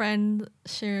had a friend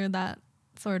share that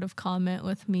sort of comment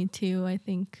with me too. I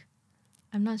think,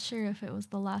 I'm not sure if it was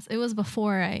it was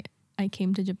before I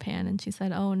came to Japan, and she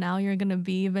said, oh, now you're going to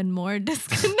be even more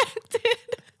disconnected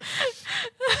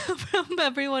from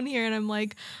everyone here. And I'm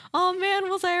like, oh man,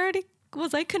 was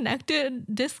I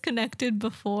disconnected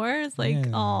before? It's like,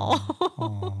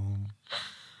 oh.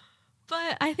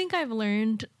 But I think I've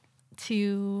learned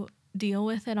to deal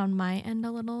with it on my end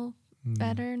a little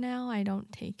better now. I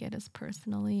don't take it as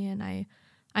personally, and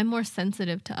I'm more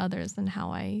sensitive to others and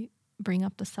how I bring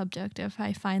up the subject. If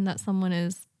I find that someone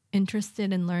is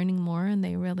interested in learning more and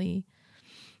they really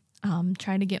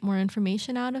try to get more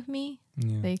information out of me,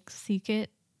 they seek it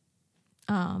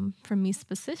from me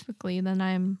specifically, then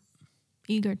I'm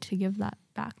eager to give that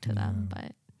back to them.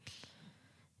 But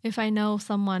if I know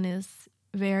someone is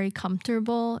very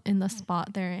comfortable in the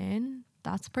spot they're in,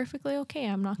 that's perfectly okay.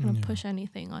 I'm not going to push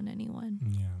anything on anyone.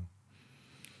 Yeah.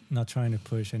 Not trying to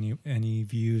push any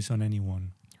views on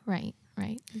anyone. Right,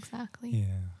 exactly. Yeah.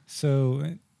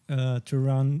 So to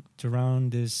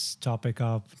round this topic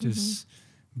up, just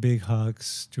big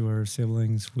hugs to our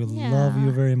siblings. We love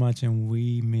you very much, and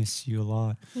we miss you a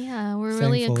lot. Yeah, we're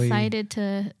really excited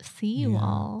to see you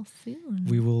all soon.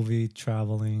 We will be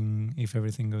traveling, if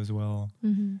everything goes well,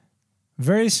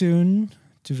 very soon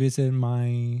to visit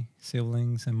my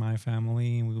siblings and my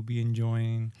family, and we'll be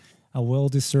enjoying a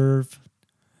well-deserved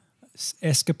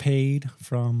escapade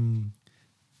from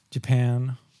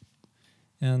Japan,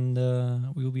 and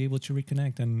we will be able to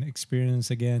reconnect and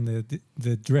experience again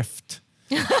the drift,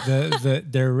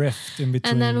 the rift in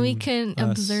between. And then we can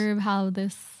observe how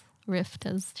this rift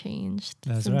has changed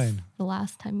since the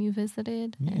last time you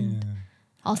visited, and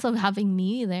Also having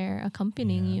me there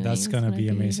accompanying you. That's going to be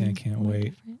amazing. I can't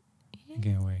wait. Yeah. I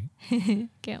can't wait.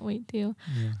 Can't wait too.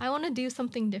 Yeah. I want to do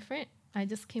something different. I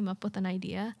just came up with an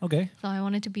idea. Okay. So I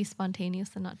wanted to be spontaneous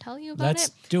and not tell you about it. Let's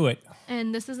do it.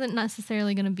 And this isn't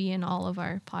necessarily going to be in all of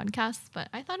our podcasts, but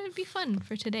I thought it'd be fun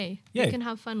for today. Yay. We can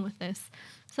have fun with this.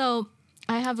 So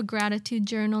I have a gratitude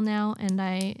journal now, and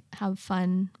I have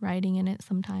fun writing in it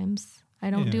sometimes. I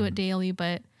don't do it daily,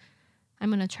 but I'm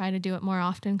going to try to do it more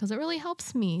often because it really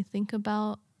helps me think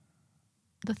about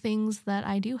the things that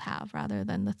I do have rather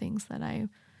than the things that I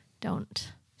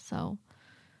don't. So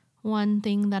one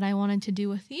thing that I wanted to do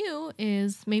with you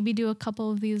is maybe do a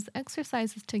couple of these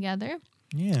exercises together.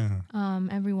 Yeah.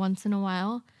 Every once in a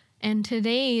while. And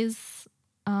today's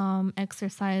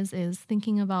exercise is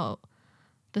thinking about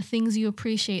the things you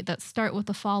appreciate that start with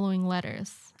the following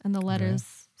letters. And the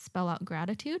letters spell out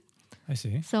gratitude. I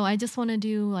see. So I just want to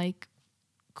do like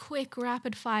quick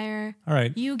rapid fire. All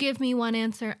right. You give me one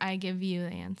answer, I give you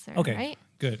the answer. Okay. Right?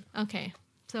 Good. Okay.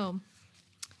 So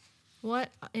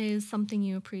what is something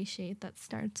you appreciate that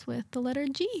starts with the letter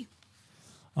G?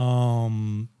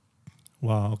 Wow,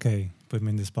 okay. Put me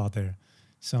in the spot there.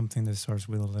 Something that starts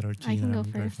with a letter G. I can go I'm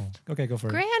first. Grateful. Okay, go for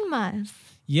it. Grandmas.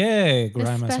 Yay,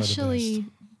 grandmas Especially are the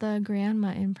best. the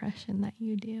grandma impression that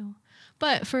you do.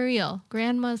 But for real,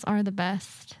 grandmas are the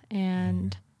best,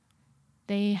 and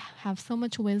they have so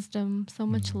much wisdom, so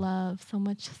much love, so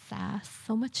much sass,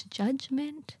 so much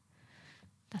judgment.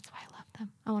 That's why I love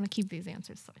them. I want to keep these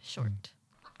answers so short.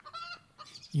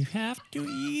 You have to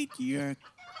eat your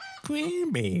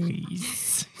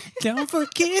cranberries. Don't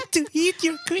forget to eat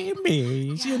your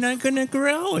cranberries. Yes. You're not going to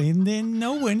grow, and then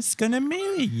no one's going to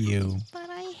marry you. But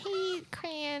I hate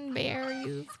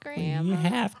cranberries, Grandma. You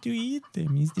have to eat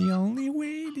them. It's the only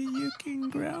way that you can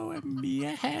grow and be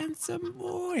a handsome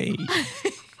boy.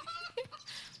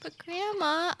 But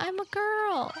Grandma, I'm a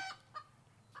girl.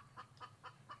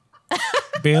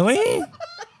 Billy?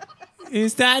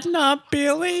 Is that not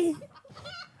Billy?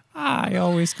 I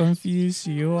always confuse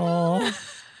you all.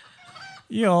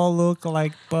 You all look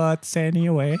like butts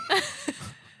anyway.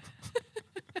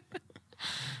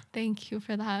 Thank you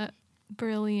for that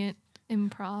brilliant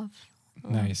improv.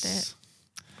 Nice.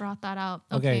 Brought that out.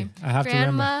 Okay, I have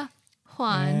Grandma to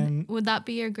Juan. And would that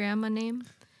be your grandma name?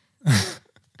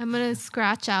 I'm going to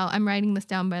scratch out. I'm writing this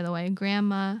down, by the way.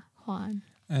 Grandma Juan.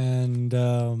 And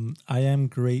I am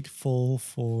grateful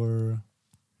for...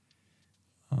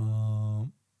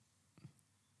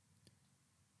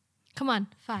 Come on,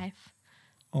 5.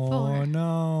 Oh, 4,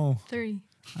 no. 3.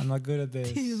 I'm not good at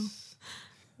this. 2,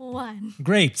 1.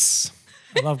 Grapes.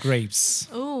 I love grapes.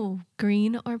 Oh,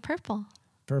 green or purple?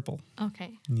 Purple.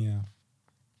 Okay. Yeah.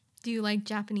 Do you like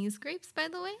Japanese grapes, by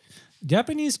the way?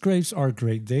 Japanese grapes are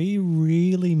great. They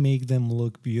really make them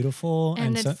look beautiful.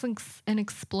 And it's like an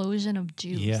explosion of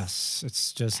juice. Yes.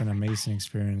 It's just an amazing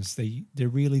experience. They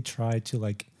really try to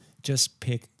like just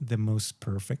pick the most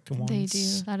perfect ones. They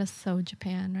do. That is so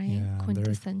Japan, right? Yeah,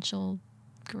 quintessential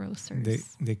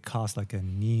grocers. They cost like a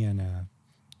knee and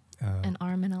an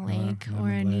arm and a leg, or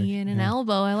a knee and an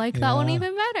elbow. I like that one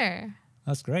even better.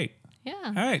 That's great. Yeah.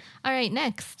 All right.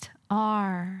 Next,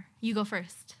 R. You go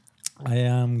first. I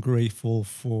am grateful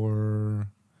for.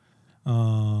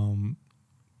 Come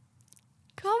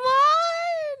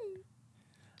on.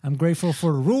 I'm grateful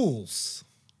for rules.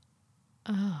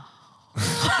 Oh.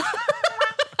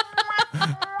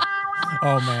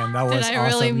 Oh man, that was awesome. Did I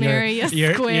really marry a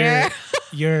square?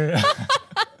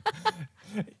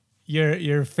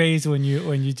 Your face when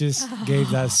you just gave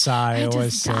that sigh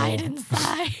was died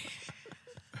inside.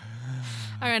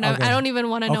 All right, I don't even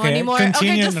want to know anymore.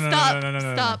 Continue. Okay, just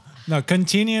stop. No,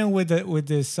 continue with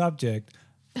the subject.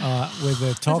 With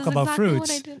the talk about exactly fruits.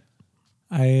 What I did.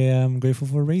 I am grateful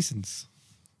for raisins.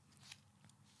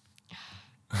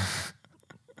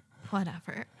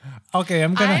 Whatever. Okay,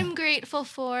 I'm grateful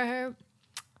for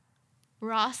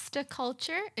Rasta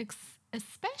culture,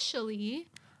 especially.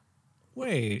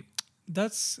 Wait,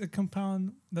 that's a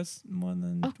compound. That's more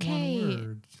than one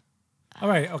word. All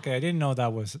right. Okay, I didn't know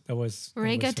that was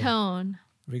reggaeton.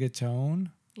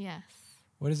 Reggaeton. Yes.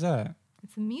 What is that?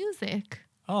 It's music.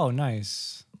 Oh,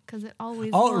 nice. Because it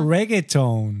always.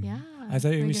 Reggaeton. Yeah. I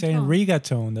thought you were saying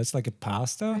reggaeton. That's like a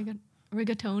pasta.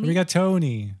 Rigatoni.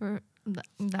 Rigatoni.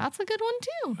 That's a good one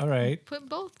too. All right. Put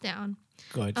both down.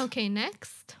 Good. Okay,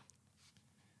 next.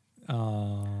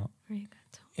 A.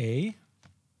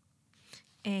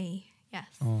 A. Yes.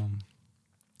 I'm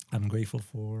grateful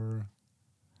for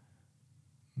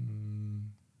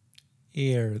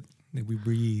air that we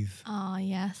breathe. Oh,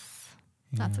 yes.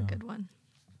 That's a good one.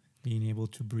 Being able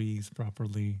to breathe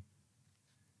properly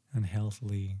and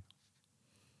healthily.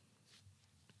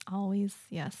 always,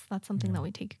 yes, that's something that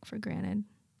we take for granted.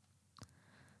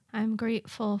 I'm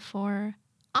grateful for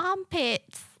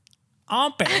armpits.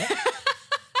 Armpit.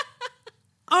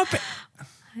 Armpit.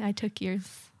 I took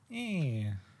yours.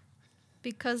 Yeah.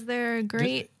 Because they're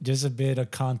great. Just a bit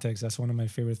of context. That's one of my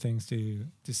favorite things to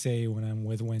say when I'm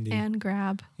with Wendy. And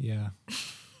grab. Yeah.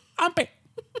 Armpit.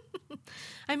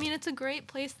 I mean, it's a great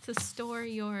place to store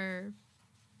your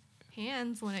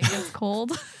hands when it gets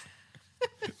cold.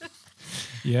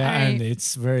 Yeah, and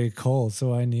it's very cold,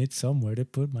 so I need somewhere to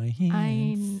put my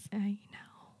hands. I know,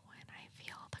 and I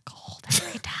feel the cold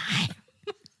every time.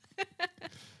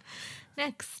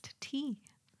 Next, tea.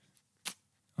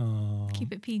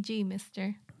 Keep it PG,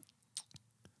 mister.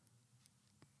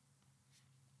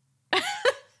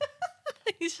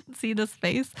 You should see this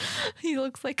face. He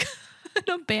looks like an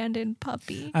abandoned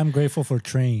puppy. I'm grateful for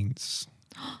trains.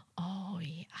 Oh,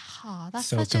 yeah. Oh, that's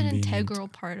so such convenient. an integral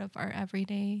part of our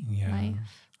everyday life.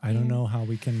 I don't know how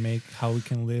we can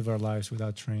live our lives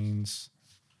without trains.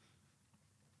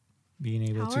 Being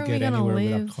able to get anywhere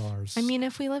without cars. I mean,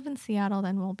 if we live in Seattle,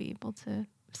 then we'll be able to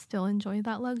still enjoy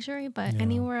that luxury. But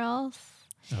anywhere else,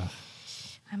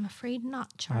 I'm afraid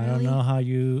not, Charlie. I don't know how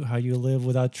you live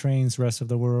without trains, rest of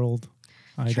the world.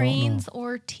 Trains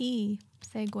or tea,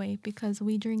 segue, because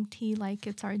we drink tea like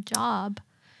it's our job.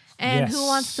 And who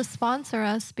wants to sponsor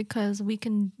us? Because we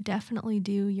can definitely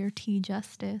do your tea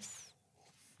justice.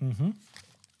 Mm-hmm.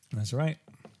 That's right.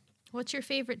 What's your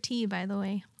favorite tea, by the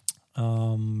way?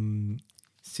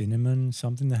 Cinnamon,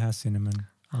 something that has cinnamon.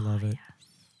 I love it.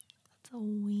 Yes. That's a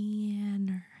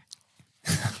winner.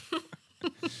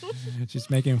 She's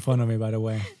making fun of me, by the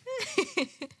way.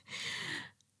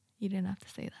 You didn't have to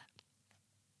say that.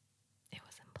 It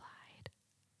was implied.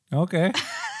 Okay.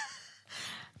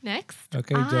 Next.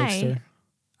 Okay, jokester.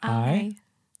 I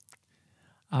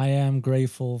am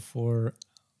grateful for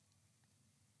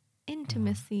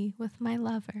intimacy with my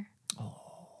lover. Oh.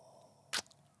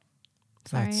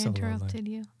 Sorry, I interrupted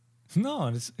you. No,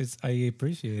 it's I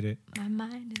appreciate it. My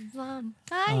mind is on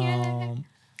fire.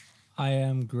 I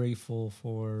am grateful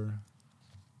for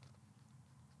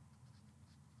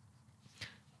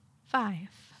 5,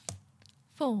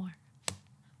 4,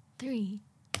 3,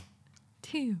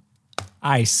 2.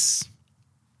 Ice.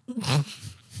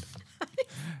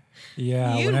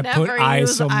 Yeah, You when I never put ice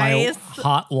use on my ice.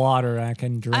 hot water, I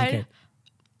can drink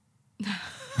it.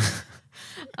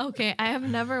 Okay, I have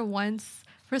never once.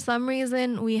 For some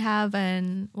reason, we have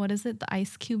the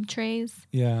ice cube trays.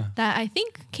 Yeah. That I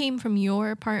think came from your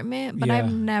apartment, but Yeah.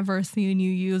 I've never seen you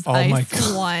use Oh my ice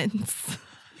God. once.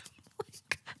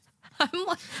 I'm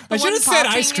like, I should have said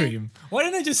ice popping it, cream. Why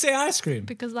didn't I just say ice cream?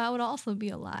 because that would also be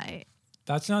a lie.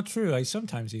 That's not true. I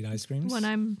sometimes eat ice creams. When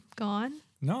I'm gone,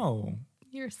 No.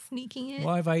 you're sneaking it.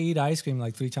 Well, if I eat ice cream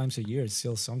like 3 times a year, it's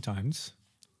still sometimes.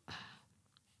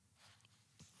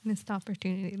 Missed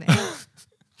opportunity there.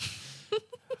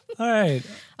 All right.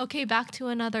 Okay, back to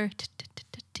another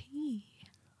T.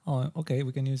 Oh, okay.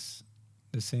 We can use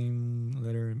the same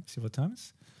letter several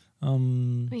times.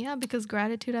 Yeah, because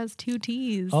gratitude has 2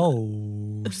 T's.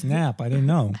 Oh, snap. I didn't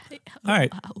know. All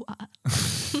right.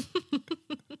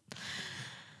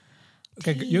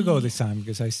 Okay, you go this time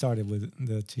because I started with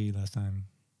the T last time.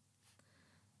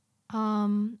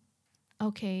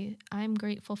 Okay, I'm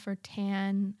grateful for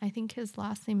Tan. I think his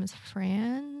last name is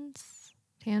France.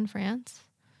 Tan France.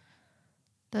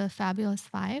 The Fabulous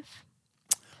 5.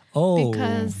 Oh,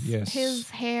 because yes. his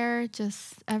hair,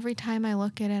 just every time I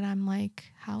look at it, I'm like,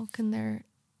 how can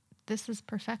this is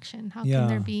perfection. How can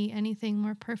there be anything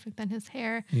more perfect than his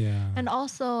hair? Yeah. And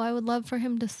also, I would love for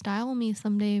him to style me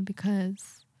someday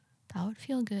because that would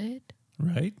feel good.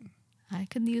 Right? I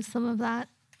could use some of that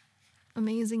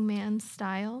amazing man's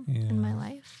style in my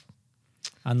life.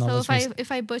 So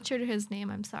if I butchered his name,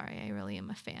 I'm sorry. I really am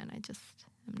a fan. I just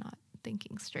am not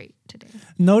thinking straight today.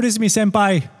 Notice me,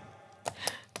 senpai.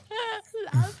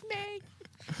 Love me.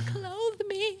 Clothe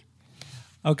me.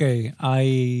 Okay, I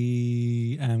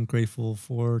am grateful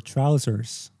for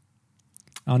trousers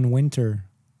on winter.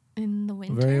 In the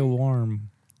winter? Very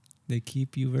warm. They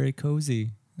keep you very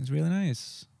cozy. It's really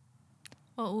nice.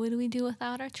 What would we do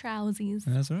without our trousies?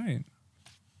 That's right.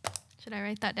 Should I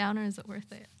write that down or is it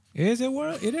worth it? Is it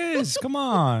worth it? Is. Come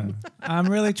on. I'm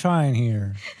really trying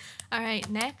here. All right,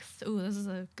 next. Ooh, this is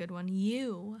a good one.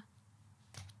 You.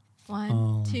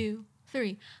 1, 2,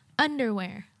 3.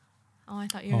 Underwear. Oh, I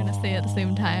thought you were going to say it at the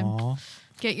same time.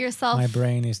 Get yourself... My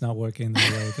brain is not working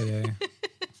that way today.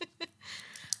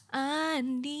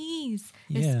 Undies.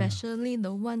 Especially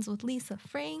the ones with Lisa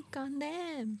Frank on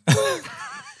them.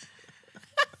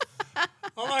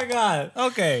 Oh, my God.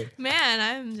 Okay. Man,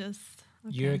 I'm just...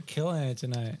 Okay. You're killing it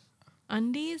tonight.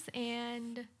 undies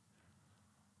and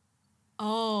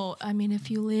if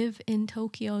you live in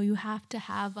Tokyo, you have to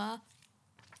have a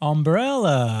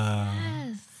umbrella.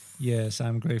 Yes. Yes,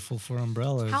 I'm grateful for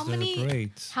umbrellas. They're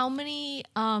great. How many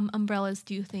umbrellas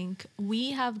do you think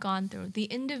we have gone through? The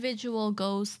individual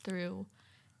goes through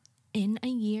in a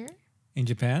year In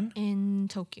Japan? in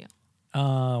Tokyo.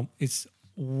 It's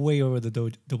way over the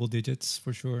double digits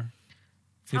for sure.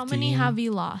 15. How many have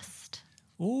you lost?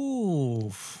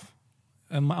 Ooh.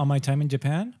 On my time in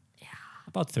Japan? Yeah.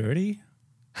 About 30.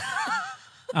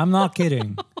 I'm not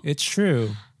kidding. It's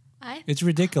true. It's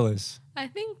ridiculous. I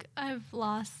think I've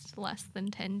lost less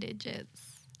than 10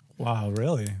 digits. Wow,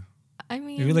 really? I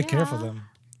mean, You really care for them.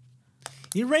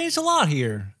 It rains a lot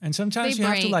here, and sometimes you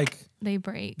have to They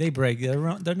break. They break.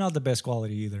 They're not the best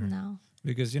quality either. No.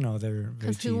 Because they're very cheap.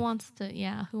 Because who wants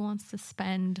to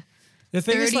spend the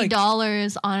thing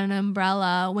 $30 on an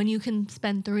umbrella when you can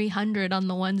spend $300 on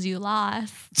the ones you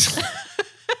lost?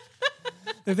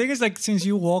 The thing is, since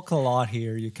you walk a lot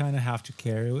here, you kind of have to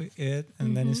carry it,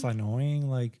 and then it's annoying.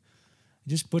 You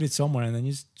just put it somewhere, and then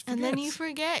you just forget. And then you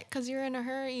forget because you're in a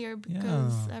hurry or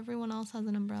because everyone else has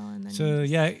an umbrella, and then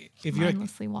if you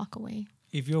mindlessly walk away.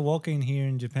 If you're walking here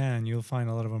in Japan, you'll find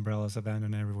a lot of umbrellas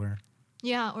abandoned everywhere.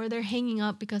 Yeah, or they're hanging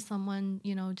up because someone,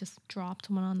 just dropped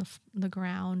one on the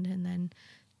ground, and then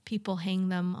people hang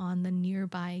them on the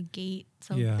nearby gate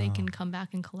so they can come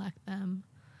back and collect them.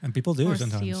 And people do or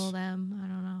sometimes. Steal them. I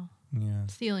don't know. Yeah.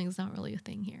 Stealing is not really a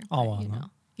thing here. Oh, but,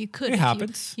 well, you could. It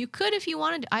happens. You could if you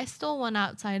wanted. I stole one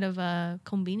outside of a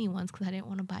Konbini once because I didn't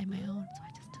want to buy my own, so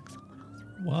I just took someone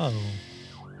else's.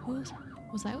 Whoa.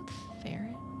 Was I with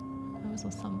Ferret? I was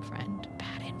with some friend.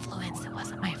 Bad influence. It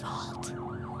wasn't my fault.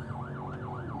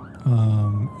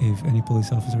 If any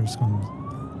police officers come,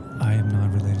 I am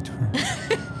not related to her.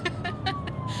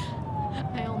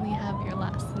 I only have your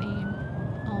last name,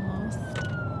 almost.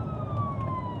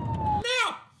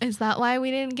 No! Is that why we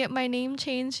didn't get my name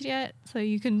changed yet? So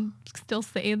you can still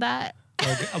say that?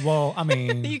 Well, I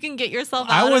mean... you can get yourself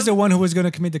out I was the one who was going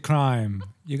to commit the crime.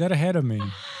 You got ahead of me.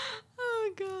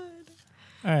 Oh, God.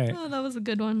 All right. Oh, that was a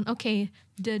good one. Okay.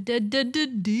 D.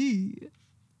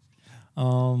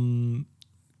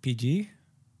 PG?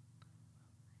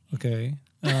 Okay.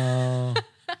 I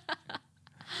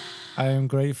am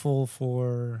grateful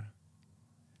for...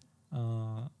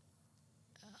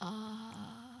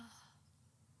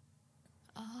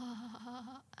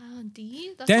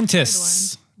 D? That's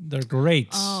dentists. They're great.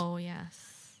 Oh,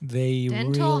 yes.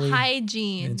 Dental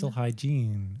hygiene.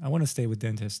 I want to stay with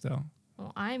dentists, though.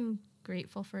 Well, I'm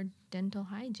grateful for dental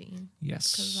hygiene.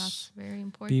 Yes. Because that's very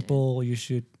important. People, you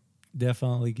should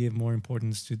definitely give more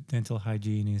importance to dental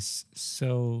hygiene. It's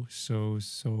so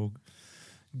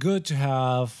good to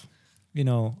have,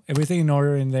 everything in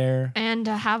order in there. And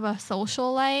to have a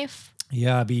social life.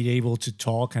 Yeah, be able to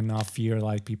talk and not fear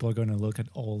people are going to look at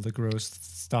all the gross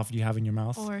stuff you have in your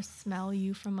mouth. Or smell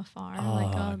you from afar.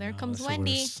 There comes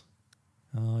Wendy.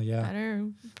 Oh, yeah. Better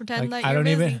pretend that you're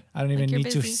busy. I don't even need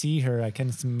to see her. I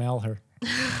can smell her.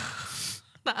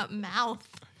 That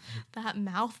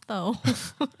mouth, though.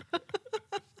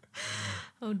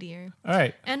 Oh, dear. All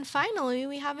right. And finally,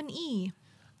 we have an E.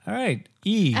 All right.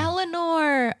 E.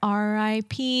 Eleanor,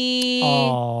 R.I.P.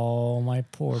 Oh, my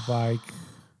poor bike.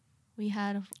 We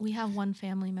have one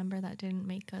family member that didn't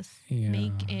make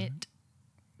it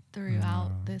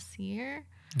throughout this year.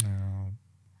 No.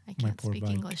 I can't speak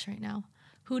English right now.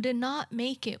 Who did not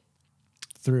make it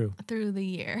through the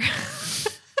year.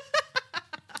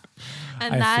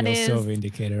 And I feel so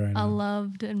vindicated right now. A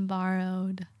loved and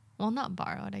borrowed. Well, not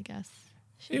borrowed, I guess.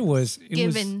 It was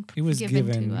given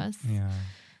to us. Yeah.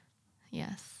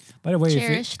 Yes. By the way,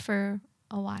 cherished for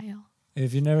a while.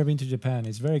 If you've never been to Japan,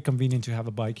 it's very convenient to have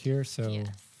a bike here. So yes.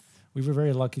 We were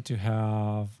very lucky to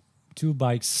have 2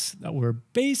 bikes that were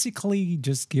basically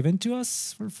just given to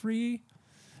us for free.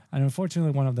 And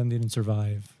unfortunately, one of them didn't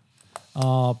survive.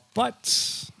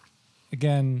 But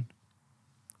again,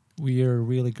 we are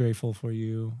really grateful for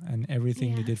you and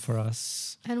everything you did for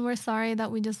us. And we're sorry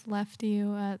that we just left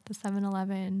you at the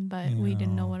 7-Eleven, but we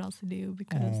didn't know what else to do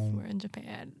because we're in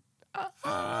Japan.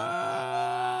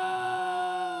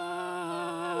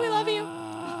 We love you.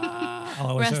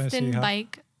 Rest in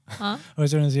bike. Huh? I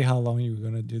was trying to see how long you were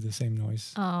going to do the same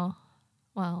noise. Oh,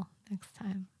 well, next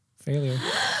time. Failure.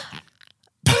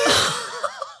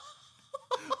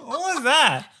 What was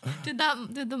that? Did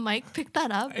the mic pick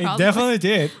that up? It definitely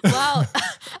did. Wow.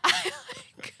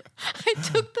 I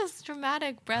took this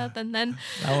dramatic breath and then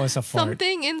that was a fart.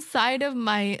 Something inside of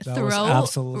my throat. That was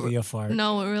absolutely a fart.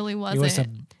 No, it really wasn't. It was a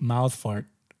mouth fart.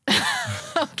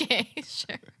 Okay,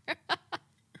 sure.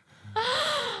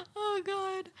 Oh,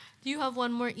 God. Do you have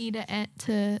one more E to end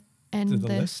to the this?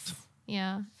 list?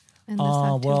 Yeah. In this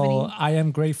activity. Well, I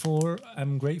am grateful.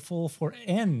 I'm grateful for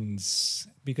ends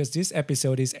because this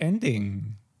episode is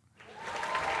ending.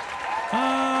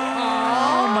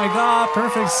 Oh my God!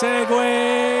 Perfect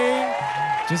segue.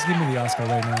 Just give me the Oscar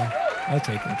right now. I'll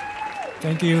take it.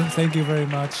 Thank you. Thank you very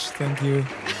much. Thank you.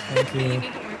 Thank you. You need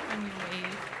to work on your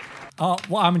wave. Oh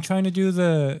well, I'm trying to do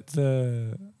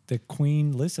the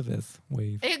Queen Elizabeth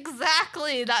wave.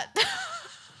 Exactly that.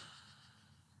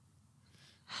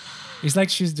 It's like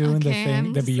she's doing the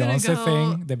thing, the Beyonce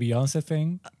thing, the Beyonce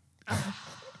thing.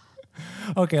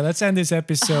 Okay, let's end this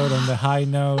episode on the high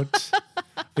note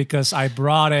because I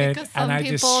brought it and I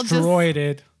destroyed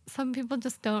it. Some people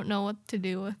just don't know what to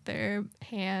do with their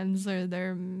hands or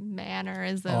their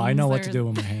mannerisms. Oh, I know what to do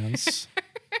with my hands.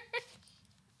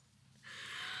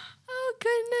 Oh,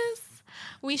 goodness.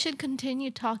 We should continue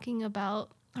talking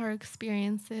about our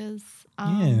experiences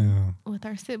with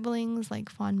our siblings, like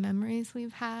fond memories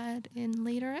we've had in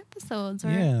later episodes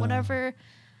or whatever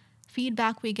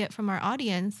feedback we get from our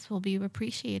audience will be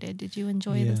appreciated. Did you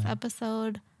enjoy this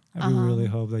episode? We really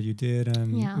hope that you did,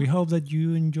 and we hope that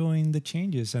you enjoying the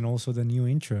changes and also the new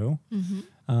intro.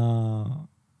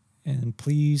 And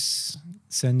please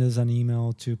send us an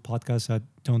email to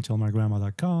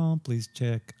podcast@don'ttellmygrandma.com. Please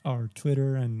check our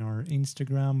Twitter and our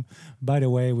Instagram. By the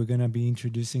way, we're going to be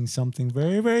introducing something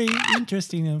very, very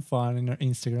interesting and fun in our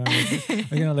Instagram.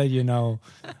 We're going to let you know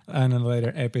in a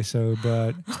later episode,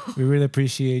 but we really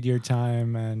appreciate your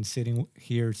time and sitting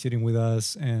with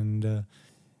us. And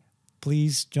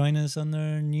please join us on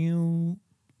our new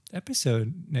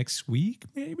episode next week,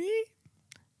 maybe?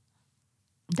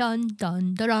 Dun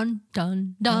dun dun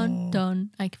dun dun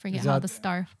dun. I forget how the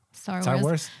Star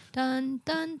Wars. Dun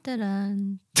dun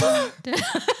dun dun dun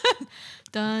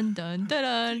dun dun dun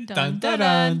dun dun dun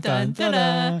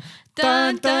dun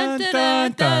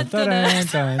dun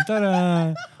dun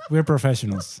dun. We're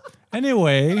professionals.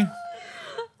 Anyway.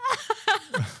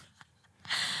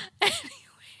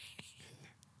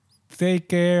 Take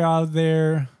care out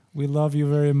there. We love you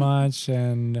very much,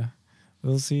 and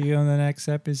we'll see you on the next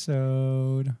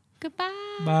episode. Goodbye.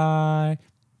 Bye.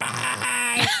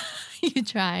 Bye. You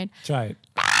tried. Try it.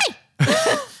 Bye.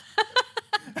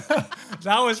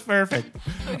 That was perfect.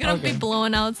 We're going to be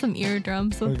blowing out some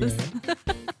eardrums with this.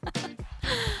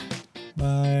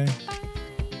 Bye.